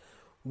into.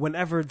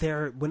 Whenever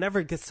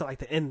it gets to like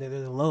the end,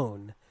 they're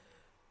alone.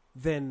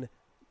 Then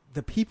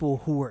the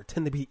people who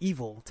tend to be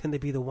evil tend to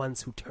be the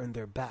ones who turn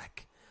their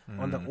back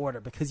on the order,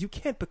 because you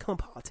can't become a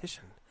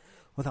politician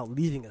without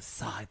leaving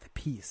aside the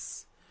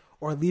peace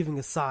or leaving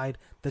aside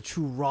the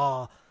true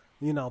raw,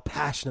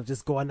 passion of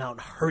just going out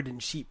and herding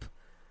sheep.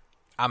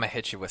 I'm gonna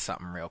hit you with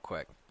something real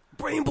quick.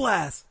 Brain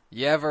blast.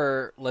 You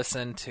ever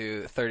listen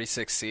to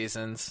 36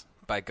 Seasons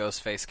by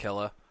Ghostface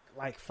Killah?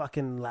 Like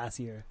fucking last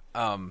year.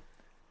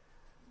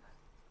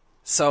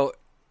 So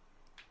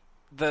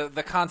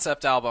the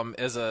concept album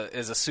is a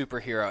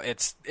superhero.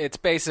 It's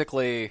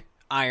basically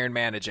Iron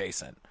Man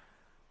adjacent.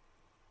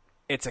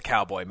 It's a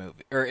cowboy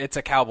movie, or it's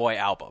a cowboy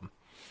album.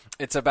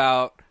 It's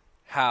about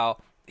how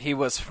he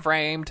was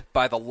framed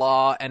by the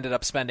law, ended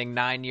up spending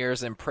 9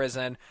 years in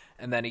prison,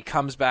 and then he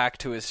comes back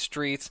to his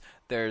streets.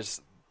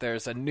 There's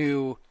a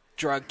new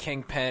drug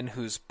kingpin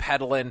who's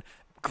peddling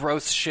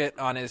gross shit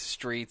on his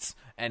streets,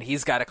 and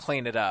he's got to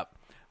clean it up.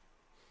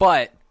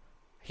 But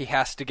he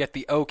has to get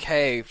the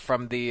okay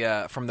from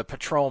the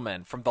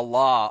patrolmen, from the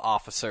law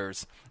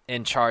officers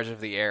in charge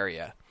of the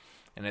area.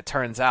 And it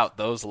turns out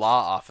those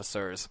law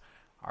officers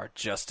are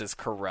just as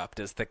corrupt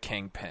as the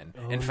kingpin.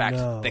 Oh, in fact,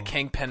 no. the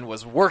kingpin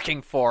was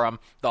working for him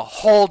the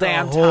whole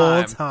damn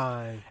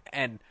time.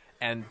 And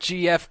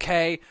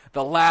GFK,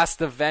 the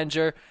last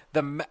Avenger,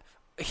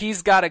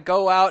 he's got to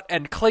go out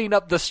and clean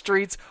up the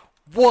streets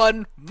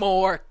one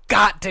more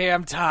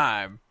goddamn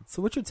time.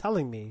 So what you're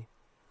telling me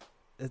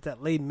is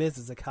that Les Mis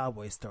is a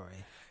cowboy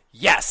story.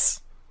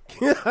 Yes.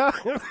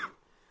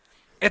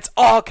 It's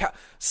all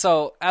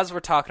so as we're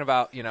talking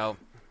about,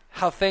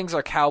 how things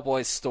are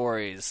cowboy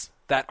stories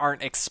that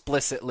aren't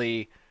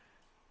explicitly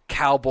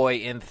cowboy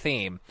in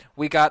theme.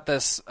 We got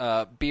this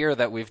beer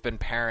that we've been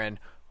pairing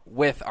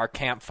with our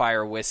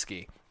campfire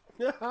whiskey.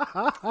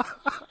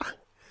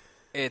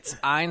 It's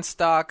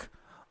Einstock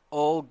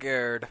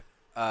Olgerd.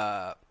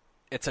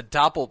 It's a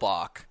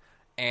Doppelbock,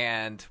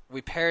 and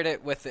we paired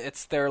it with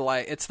it's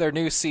their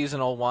new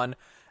seasonal one,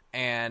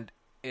 and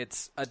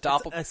it's a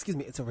Excuse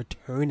me, it's a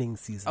returning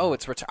season. Oh,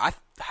 it's I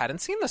hadn't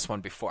seen this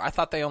one before. I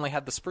thought they only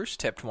had the spruce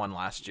tipped one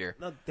last year.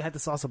 No, they had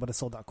this also, but it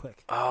sold out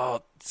quick.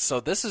 Oh, so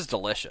this is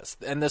delicious,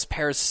 and this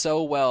pairs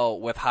so well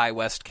with High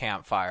West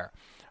Campfire.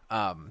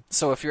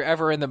 So if you're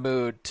ever in the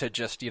mood to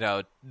just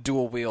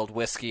dual wield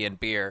whiskey and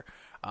beer,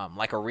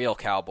 like a real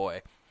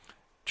cowboy,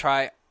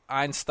 try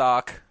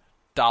Einstock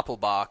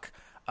Doppelbock.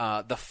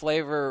 The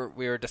flavor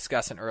we were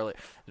discussing earlier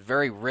is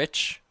very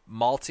rich,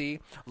 malty,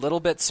 a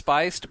little bit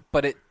spiced,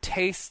 but it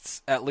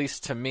tastes, at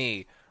least to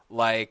me,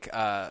 like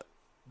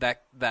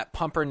that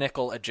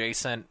pumpernickel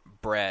adjacent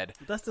bread.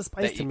 That's the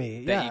spice to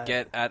me. That you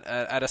get at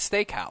a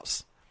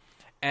steakhouse,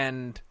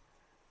 and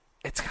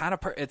it's kind of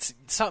it's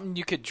something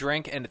you could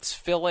drink, and it's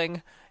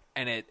filling,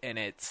 and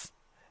it's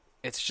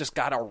just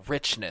got a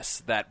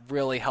richness that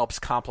really helps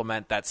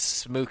complement that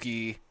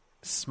smoky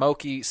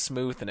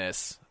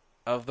smoothness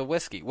of the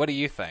whiskey. What do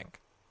you think?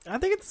 I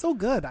think it's so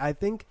good. I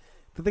think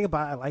the thing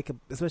about it, I like it,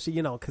 especially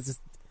because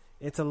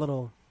it's a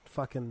little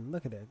fucking,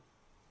 look at it.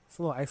 It's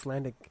a little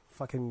Icelandic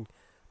fucking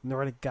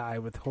Nordic guy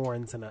with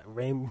horns and a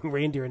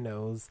reindeer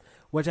nose,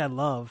 which I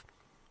love,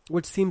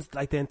 which seems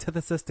like the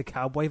antithesis to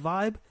cowboy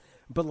vibe,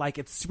 but like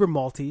it's super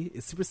malty,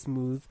 it's super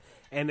smooth,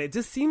 and it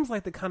just seems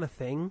like the kind of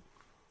thing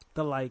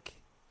that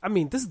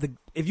this is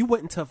if you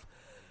went into,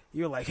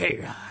 you're like,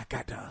 hey, I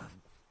got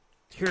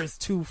here's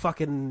two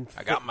fucking...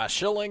 I got my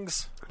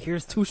shillings.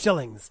 Here's 2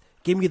 shillings.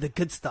 Give me the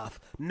good stuff.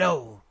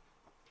 No.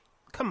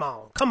 Come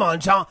on,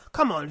 John.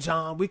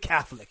 We're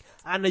Catholic.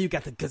 I know you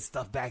got the good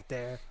stuff back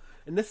there.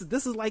 And this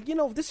is like,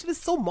 this shit is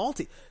so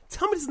malty.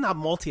 Tell me this is not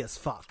malty as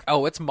fuck.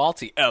 Oh, it's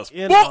malty as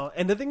fuck.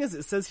 And the thing is,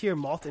 it says here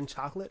malt and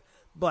chocolate.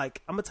 But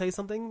I'm going to tell you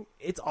something.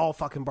 It's all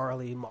fucking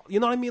barley malt. You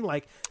know what I mean?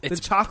 Like, the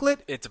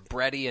chocolate... It's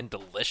bready and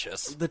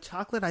delicious. The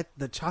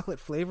chocolate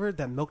flavor,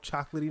 that milk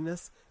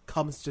chocolatiness,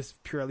 comes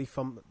just purely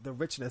from the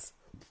richness.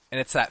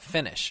 And it's that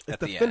finish it's at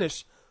the the end.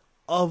 finish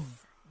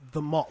of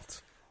the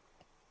malt.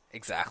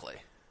 Exactly.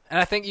 And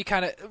I think you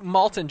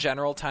malt in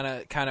general kind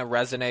of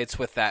resonates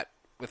with that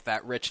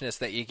richness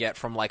that you get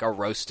from like a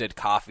roasted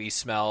coffee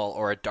smell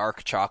or a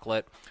dark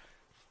chocolate.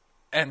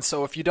 And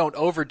so if you don't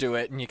overdo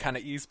it and you kind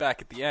of ease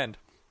back at the end,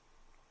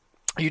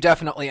 you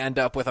definitely end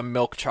up with a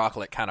milk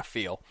chocolate kind of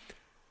feel.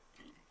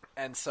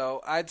 And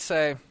so I'd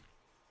say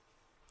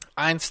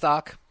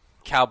Einstock,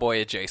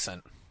 cowboy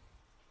adjacent.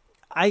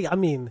 I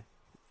mean,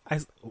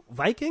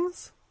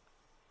 Vikings?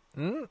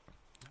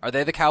 Are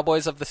they the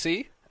cowboys of the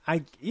sea?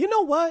 You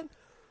know what?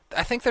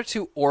 I think they're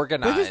too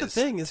organized here's the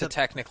thing, is to that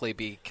technically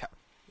be...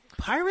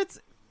 Pirates,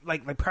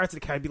 like Pirates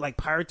of the Caribbean, like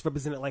pirates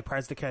represented like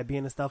Pirates of the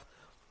Caribbean and stuff.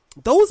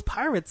 Those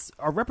pirates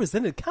are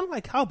represented kind of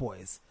like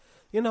cowboys.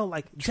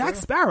 Like Jack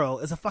Sparrow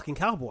is a fucking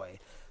cowboy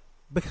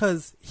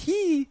because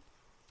he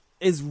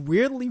is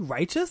weirdly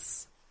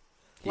righteous.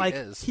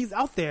 He's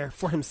out there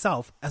for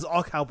himself, as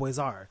all cowboys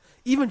are.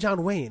 Even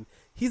John Wayne,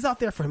 he's out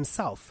there for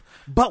himself.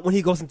 But when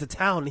he goes into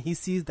town and he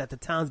sees that the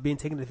town's being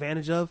taken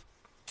advantage of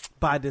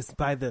by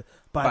the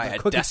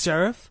crooked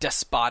sheriff,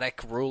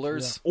 despotic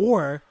rulers,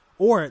 or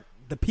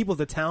the people of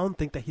the town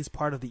think that he's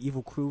part of the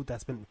evil crew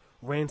that's been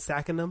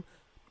ransacking them.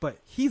 But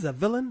he's a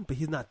villain, but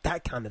he's not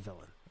that kind of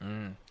villain.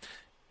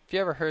 Have you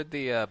ever heard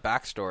the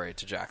backstory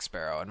to Jack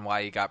Sparrow and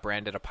why he got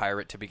branded a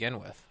pirate to begin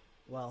with?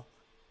 Well,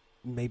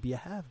 maybe I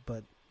have,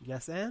 but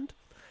yes, and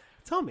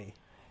tell me.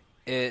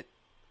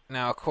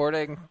 Now,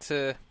 according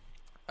to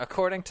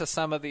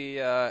some of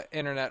the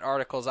internet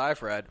articles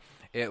I've read,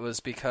 it was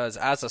because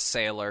as a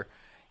sailor,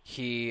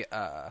 he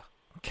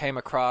came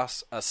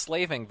across a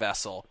slaving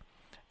vessel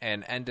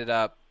and ended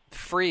up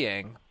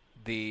freeing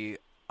the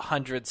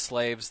 100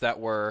 slaves that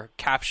were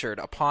captured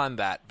upon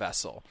that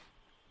vessel.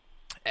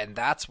 And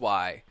that's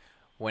why,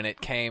 when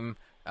it came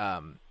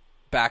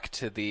back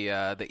to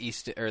the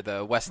East or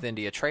the West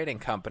India Trading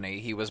Company,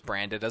 he was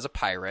branded as a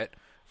pirate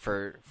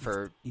for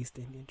East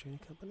Indian Trading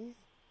Company.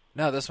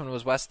 No, this one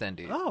was West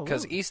India. Oh,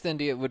 because really? East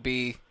India would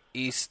be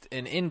East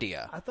in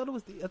India. I thought it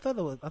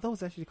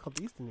was actually called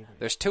the Eastern Navy.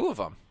 There's 2 of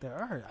them. There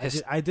are.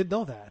 I did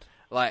know that.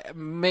 Like,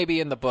 maybe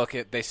in the book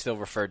they still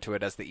referred to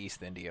it as the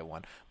East India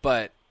one.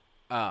 But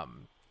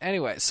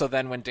anyway, so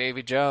then when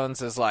Davy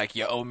Jones is like,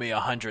 you owe me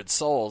 100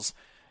 souls,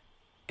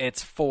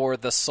 it's for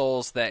the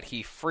souls that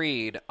he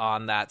freed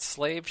on that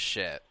slave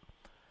ship.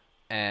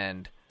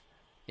 And,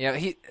 you know,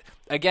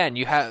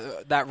 you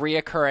have that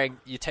reoccurring,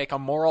 you take a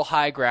moral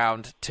high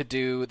ground to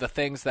do the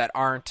things that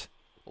aren't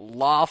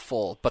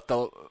lawful,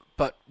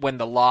 but when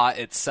the law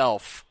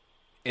itself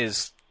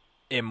is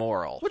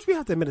immoral. Which we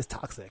have to admit is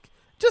toxic.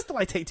 Just to,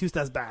 like, take 2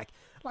 steps back.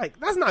 Like,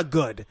 that's not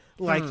good.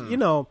 Like, you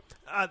know,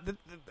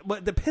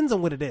 it depends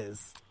on what it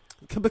is.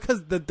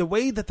 Because the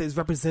way that it's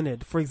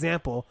represented, for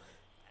example,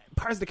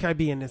 Pirates of the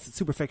Caribbean is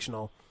super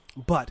fictional,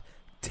 but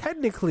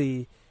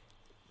technically,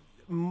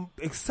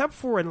 except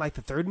for in, like,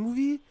 the 3rd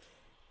movie,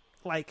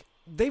 like,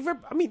 even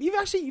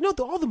actually, you know,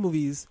 all the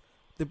movies,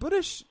 the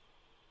British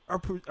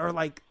are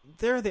like,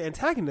 they're the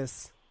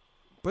antagonists,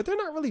 but they're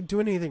not really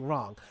doing anything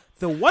wrong.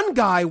 The one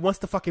guy wants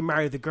to fucking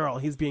marry the girl.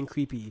 He's being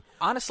creepy.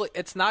 Honestly,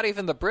 it's not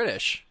even the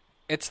British.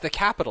 It's the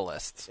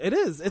capitalists. It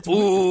is. It's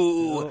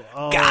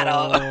got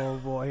him. Oh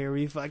boy, here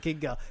we fucking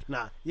go.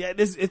 Nah, yeah,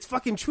 it's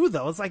fucking true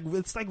though. It's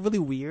like really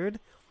weird.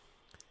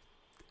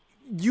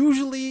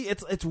 Usually,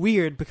 it's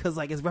weird because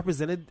like it's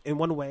represented in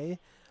one way,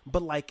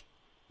 but like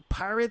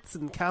pirates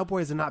and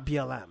cowboys are not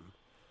BLM.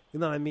 You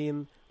know what I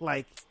mean?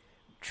 Like,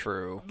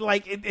 true.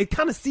 Like it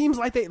kind of seems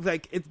like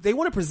they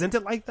want to present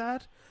it like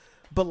that.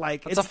 But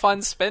like it's a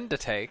fun spin to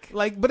take.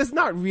 Like, but it's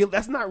not real.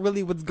 That's not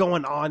really what's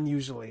going on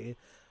usually.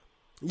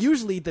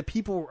 Usually the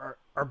people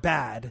are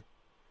bad,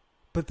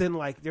 but then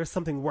like there's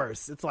something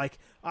worse. It's like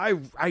I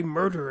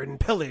murder and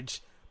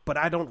pillage, but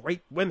I don't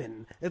rape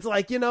women. It's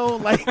like, you know,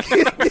 like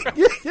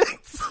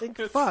it's like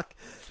fuck.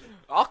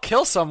 I'll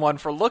kill someone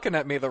for looking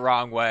at me the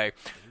wrong way,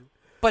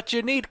 but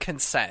you need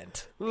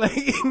consent.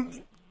 Like,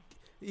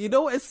 you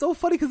know, it's so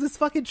funny because it's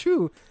fucking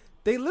true.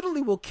 They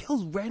literally will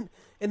kill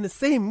in the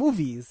same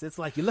movies. It's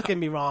like, you look at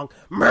me wrong,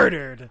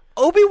 murdered.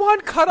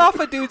 Obi-Wan cut off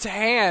a dude's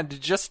hand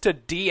just to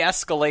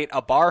de-escalate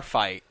a bar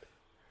fight.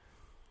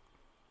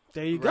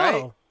 There you right?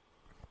 go.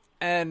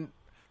 And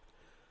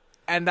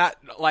that,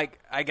 like,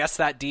 I guess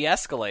that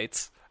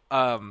de-escalates.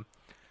 But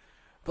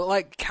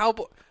like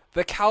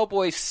the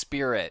cowboy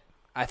spirit,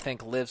 I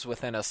think, lives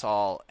within us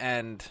all,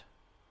 and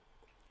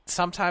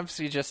sometimes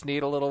you just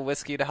need a little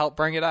whiskey to help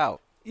bring it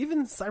out.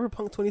 Even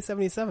Cyberpunk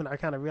 2077, I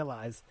kind of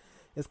realize,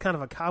 is kind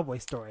of a cowboy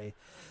story.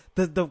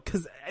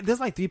 Because there's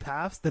like 3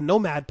 paths. The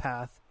nomad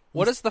path.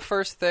 What is the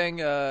first thing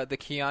the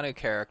Keanu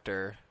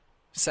character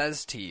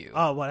says to you?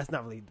 Oh, well, that's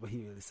not really what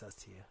he really says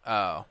to you.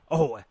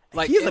 Oh,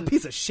 like he's a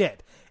piece of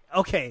shit.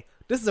 Okay,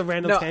 this is a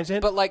random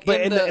tangent. But like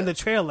in the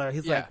trailer,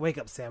 he's like, "Wake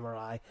up,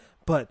 samurai."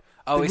 But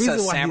he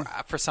says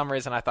samurai. For some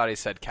reason, I thought he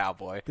said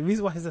cowboy. The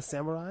reason why he's a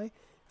samurai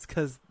is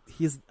because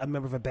he's a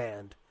member of a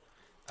band.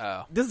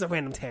 Oh, this is a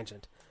random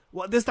tangent.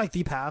 Well, there's like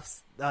 3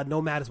 paths.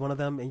 Nomad is one of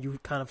them, and you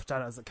kind of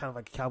start out as kind of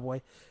like a cowboy.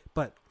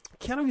 But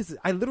Keanu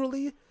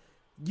Reeves,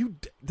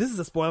 this is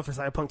a spoiler for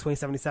Cyberpunk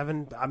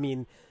 2077. I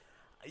mean,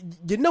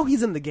 you know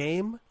he's in the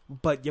game,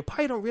 but you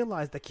probably don't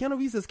realize that Keanu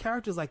Reeves'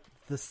 character is like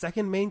the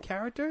second main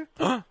character.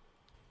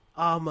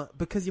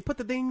 Because you put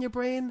the thing in your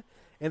brain,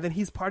 and then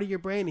he's part of your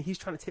brain, and he's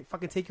trying to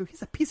fucking take you.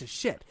 He's a piece of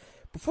shit.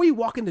 Before you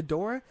walk in the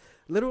door,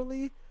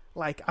 literally,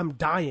 like, I'm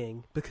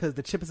dying because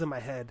the chip is in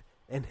my head,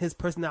 and his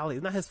personality,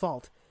 it's not his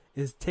fault,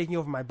 is taking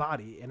over my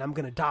body, and I'm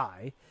gonna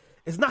die.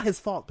 It's not his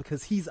fault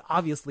because he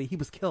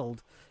was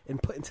killed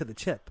and put into the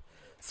chip,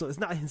 so it's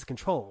not in his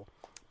control.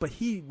 But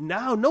he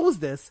now knows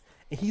this,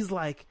 and he's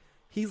like,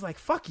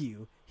 fuck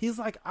you. He's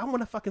like, I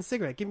want a fucking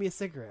cigarette. Give me a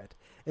cigarette.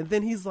 And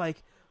then he's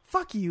like,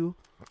 fuck you.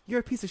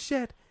 You're a piece of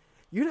shit.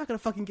 You're not gonna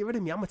fucking get rid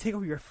of me. I'm gonna take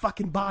over your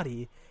fucking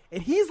body.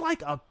 And he's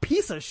like a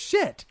piece of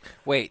shit.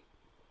 Wait,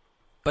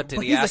 but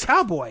he's a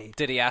cowboy.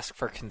 Did he ask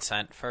for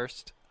consent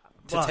first?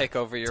 To take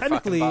over your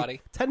fucking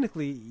body?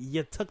 Technically,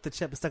 you took the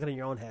chip and stuck it in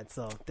your own head,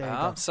 so there you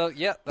go. So,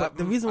 yeah. But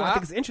the reason why I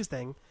think it's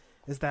interesting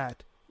is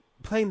that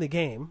playing the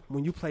game,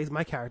 when you play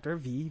my character,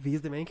 V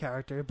is the main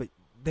character, but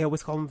they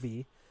always call him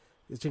V.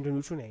 It's a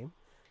gender-neutral name.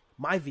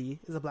 My V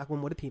is a black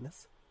woman with a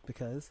penis,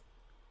 because,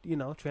 you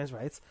know, trans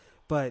rights.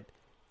 But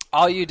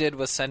all you did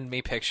was send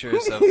me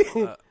pictures of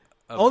no,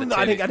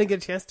 I didn't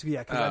get a chance to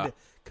yet,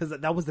 because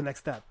that was the next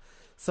step.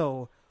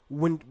 So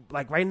when,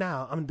 like, right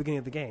now, I'm in the beginning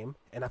of the game,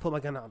 and I put my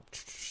gun out,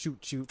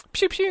 shoot,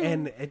 pew, pew,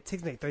 and it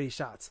takes me like 30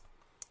 shots.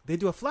 They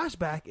do a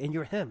flashback, and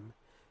you're him.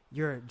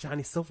 You're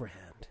Johnny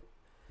Silverhand.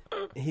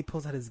 And he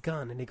pulls out his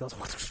gun, and he goes,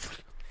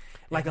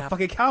 like a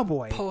fucking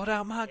cowboy. Pulled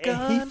out my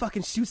gun. And he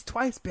fucking shoots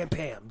twice, bam,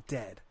 bam,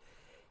 dead.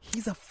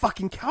 He's a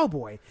fucking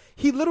cowboy.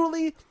 He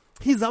literally...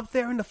 He's up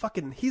there in the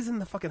fucking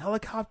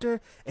helicopter,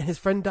 and his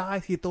friend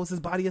dies. He throws his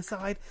body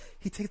aside.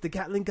 He takes the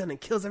Gatling gun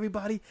and kills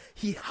everybody.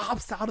 He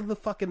hops out of the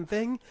fucking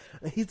thing,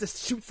 and he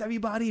just shoots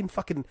everybody and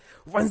fucking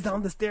runs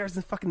down the stairs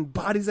and fucking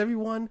bodies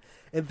everyone.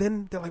 And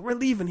then they're like, we're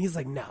leaving. He's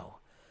like, no,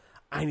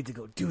 I need to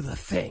go do the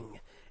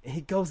thing. And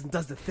he goes and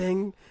does the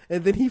thing,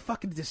 and then he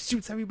fucking just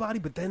shoots everybody.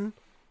 But then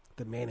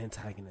the main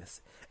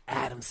antagonist,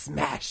 Adam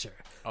Smasher,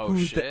 Oh,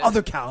 who's shit. the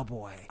other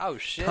cowboy. Oh,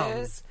 shit.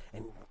 Comes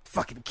and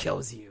fucking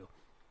kills you.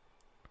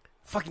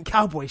 Fucking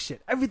cowboy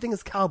shit. Everything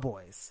is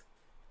cowboys.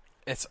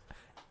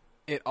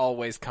 It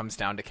always comes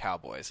down to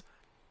cowboys.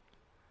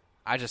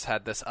 I just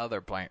had this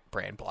other brain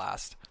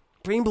blast.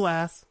 Brain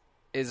blast.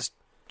 Is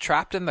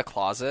Trapped in the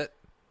Closet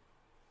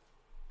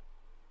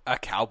a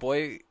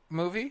cowboy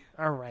movie?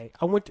 All right,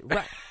 I went.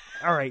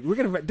 All right, we're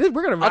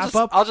gonna wrap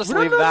up. I'll just No,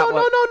 leave no, that no,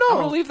 one. No, I'm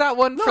gonna leave that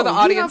one for the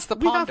audience to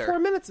we ponder. have 4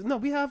 minutes. No,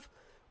 we have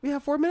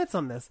 4 minutes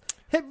on this.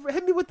 Hit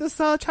me with this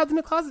Trapped in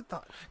the Closet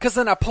thought. Cause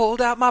then I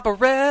pulled out my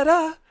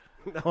Beretta.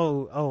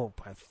 Oh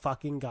my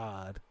fucking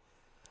god.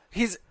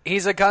 He's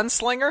a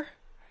gunslinger.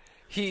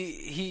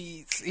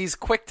 He's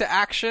quick to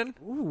action.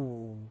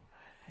 Ooh,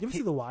 you ever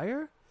see The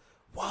Wire?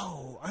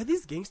 Whoa, are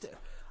these gangster?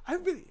 I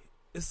really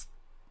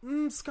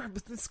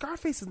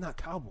Scarface is not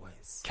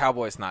cowboys.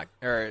 Cowboy's not,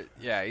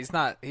 he's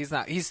not.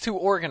 He's too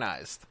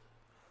organized.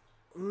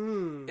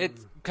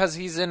 It's because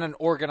he's in an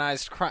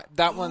organized crime.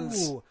 That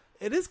one's. Ooh,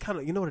 it is kind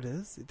of. You know what it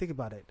is? Think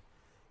about it.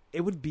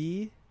 It would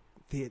be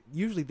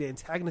usually the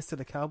antagonist to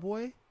the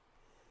cowboy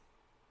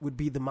would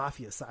be the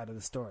mafia side of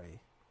the story.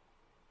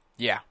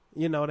 Yeah.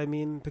 You know what I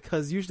mean?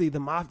 Because usually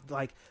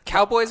the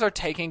cowboys are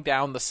taking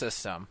down the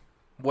system,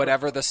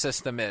 whatever the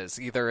system is.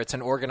 Either it's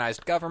an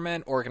organized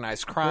government,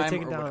 organized crime,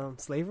 taking or down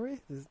slavery.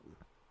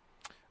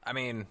 I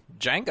mean,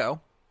 Django.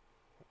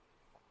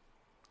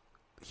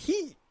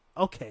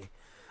 Okay.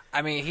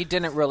 I mean, he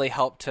didn't really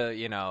help to,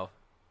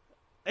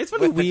 It's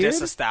really with the weird.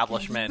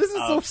 disestablishment This is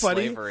so of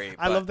funny. slavery.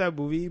 I love that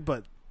movie,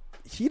 but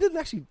he didn't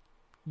actually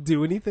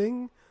do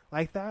anything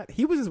like that.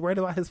 He was just worried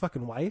about his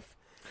fucking wife.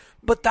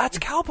 But that's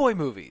cowboy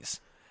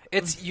movies.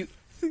 It's you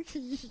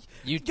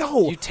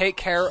take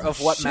care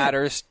of what shit.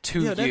 matters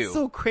to you. That's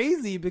so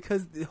crazy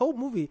because the whole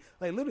movie,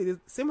 like literally,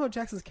 Samuel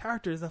Jackson's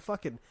character is a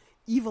fucking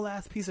evil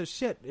ass piece of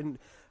shit.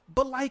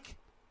 But like,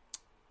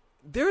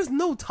 there's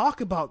no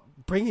talk about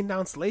bringing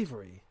down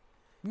slavery.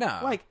 No,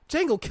 Like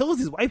Django kills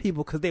these white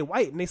people because they're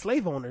white and they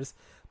slave owners,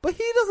 but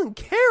he doesn't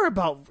care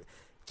about.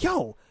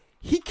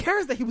 He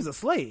cares that he was a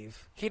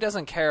slave. He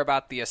doesn't care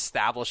about the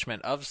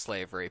establishment of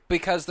slavery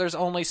because there's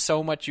only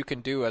so much you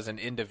can do as an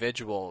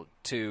individual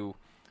to,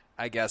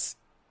 I guess,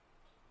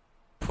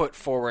 put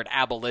forward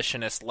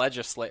abolitionist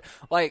legislation.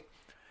 Like,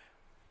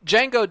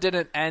 Django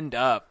didn't end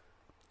up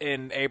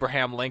in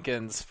Abraham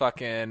Lincoln's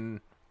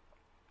fucking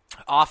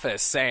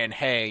office saying,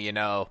 hey,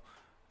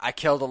 I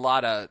killed a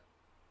lot of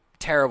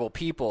terrible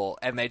people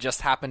and they just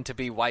happened to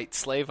be white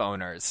slave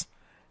owners.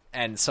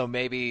 And so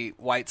maybe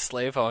white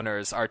slave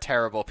owners are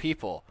terrible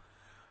people.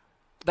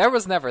 There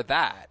was never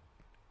that.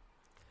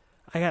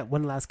 I got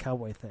one last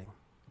cowboy thing.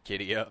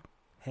 Giddy up.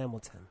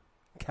 Hamilton.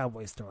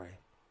 Cowboy story.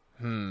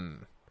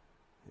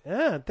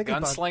 Yeah, think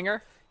about it. Gunslinger?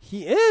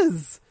 He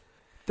is.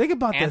 Think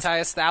about this.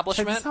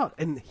 Anti-establishment? Check this out.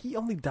 And he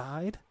only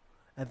died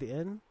at the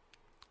end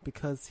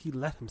because he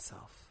let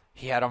himself.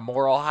 He had a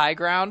moral high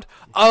ground?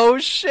 Oh,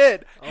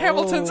 shit!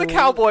 Hamilton's a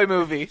cowboy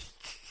movie.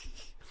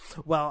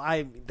 Well,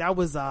 that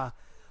was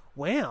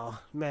wow,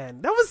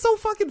 man, that was so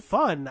fucking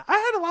fun. I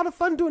had a lot of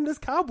fun doing this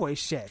cowboy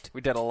shit. We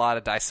did a lot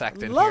of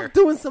dissecting Love here.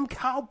 doing some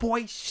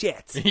cowboy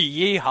shit.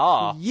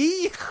 Yeehaw.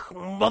 Yee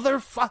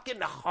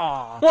motherfucking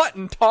haw. What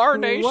in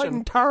tarnation? What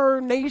in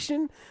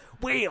tarnation?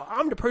 Well,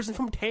 I'm the person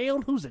from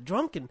town who's a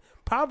drunk, and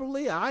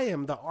probably I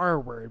am the R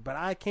word, but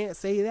I can't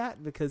say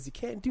that because you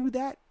can't do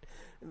that.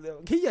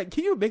 Can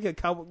you make a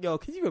cowboy?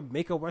 Can you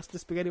make a western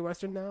spaghetti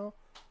western now?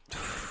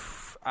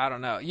 I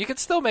don't know. You could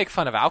still make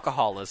fun of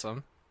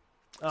alcoholism.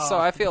 So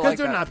I feel like because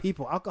they're not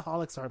people.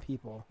 Alcoholics aren't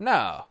people.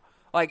 No,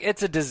 like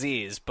it's a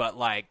disease, but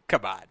like,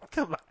 come on.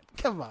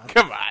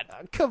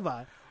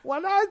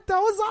 Well, that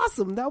was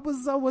awesome. That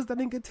was that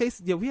in good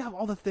taste. Yeah, we have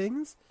all the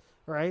things,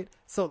 right?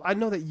 So I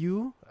know that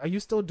are you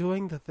still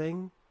doing the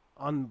thing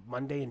on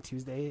Monday and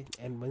Tuesday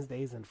and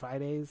Wednesdays and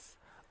Fridays?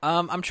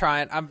 I'm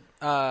trying.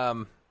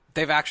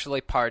 They've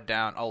actually pared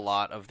down a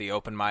lot of the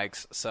open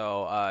mics,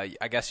 so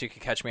I guess you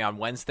could catch me on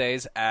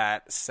Wednesdays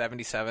at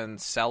 77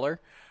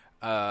 Cellar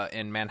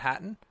in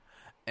Manhattan,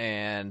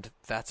 and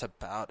that's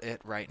about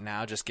it right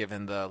now, just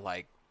given the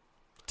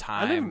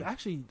time.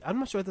 I'm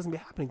not sure it doesn't be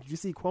happening. Did you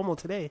see Cuomo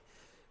today?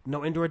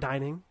 No indoor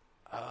dining.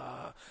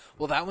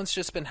 Well, that one's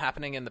just been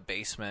happening in the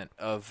basement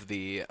of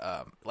the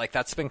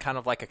that's been kind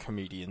of like a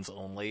comedians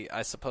only,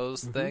 I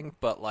suppose, thing,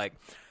 but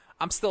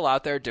I'm still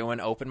out there doing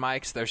open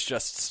mics. There's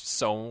just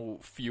so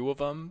few of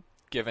them,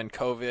 given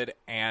COVID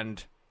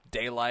and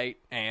daylight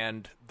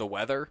and the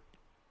weather.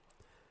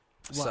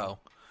 Wow. So,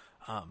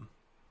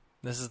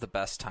 this is the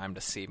best time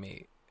to see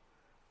me,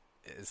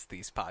 is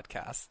these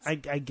podcasts. I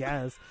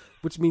guess,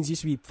 which means you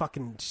should be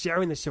fucking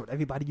sharing the shit with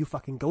everybody you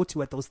fucking go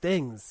to at those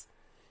things.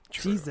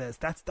 True. Jesus,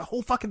 that's the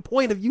whole fucking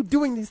point of you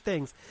doing these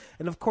things.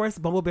 And of course,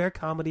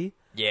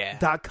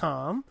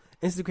 BumbleBearComedy.com,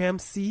 Instagram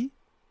C__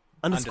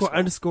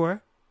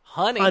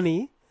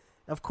 Honey.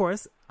 Of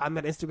course, I'm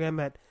at Instagram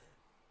at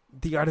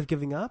The Art of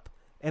Giving Up,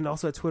 and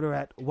also at Twitter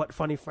at What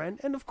Funny Friend.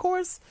 And of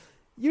course,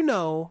 you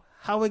know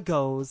how it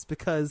goes,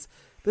 because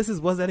this is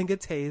Was That in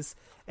Good Taste,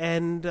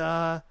 and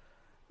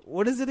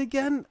What is it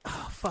again?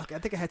 Oh, fuck. I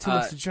think I had too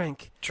much to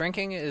drink.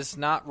 Drinking is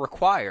not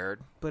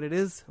required. But it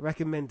is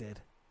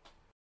recommended.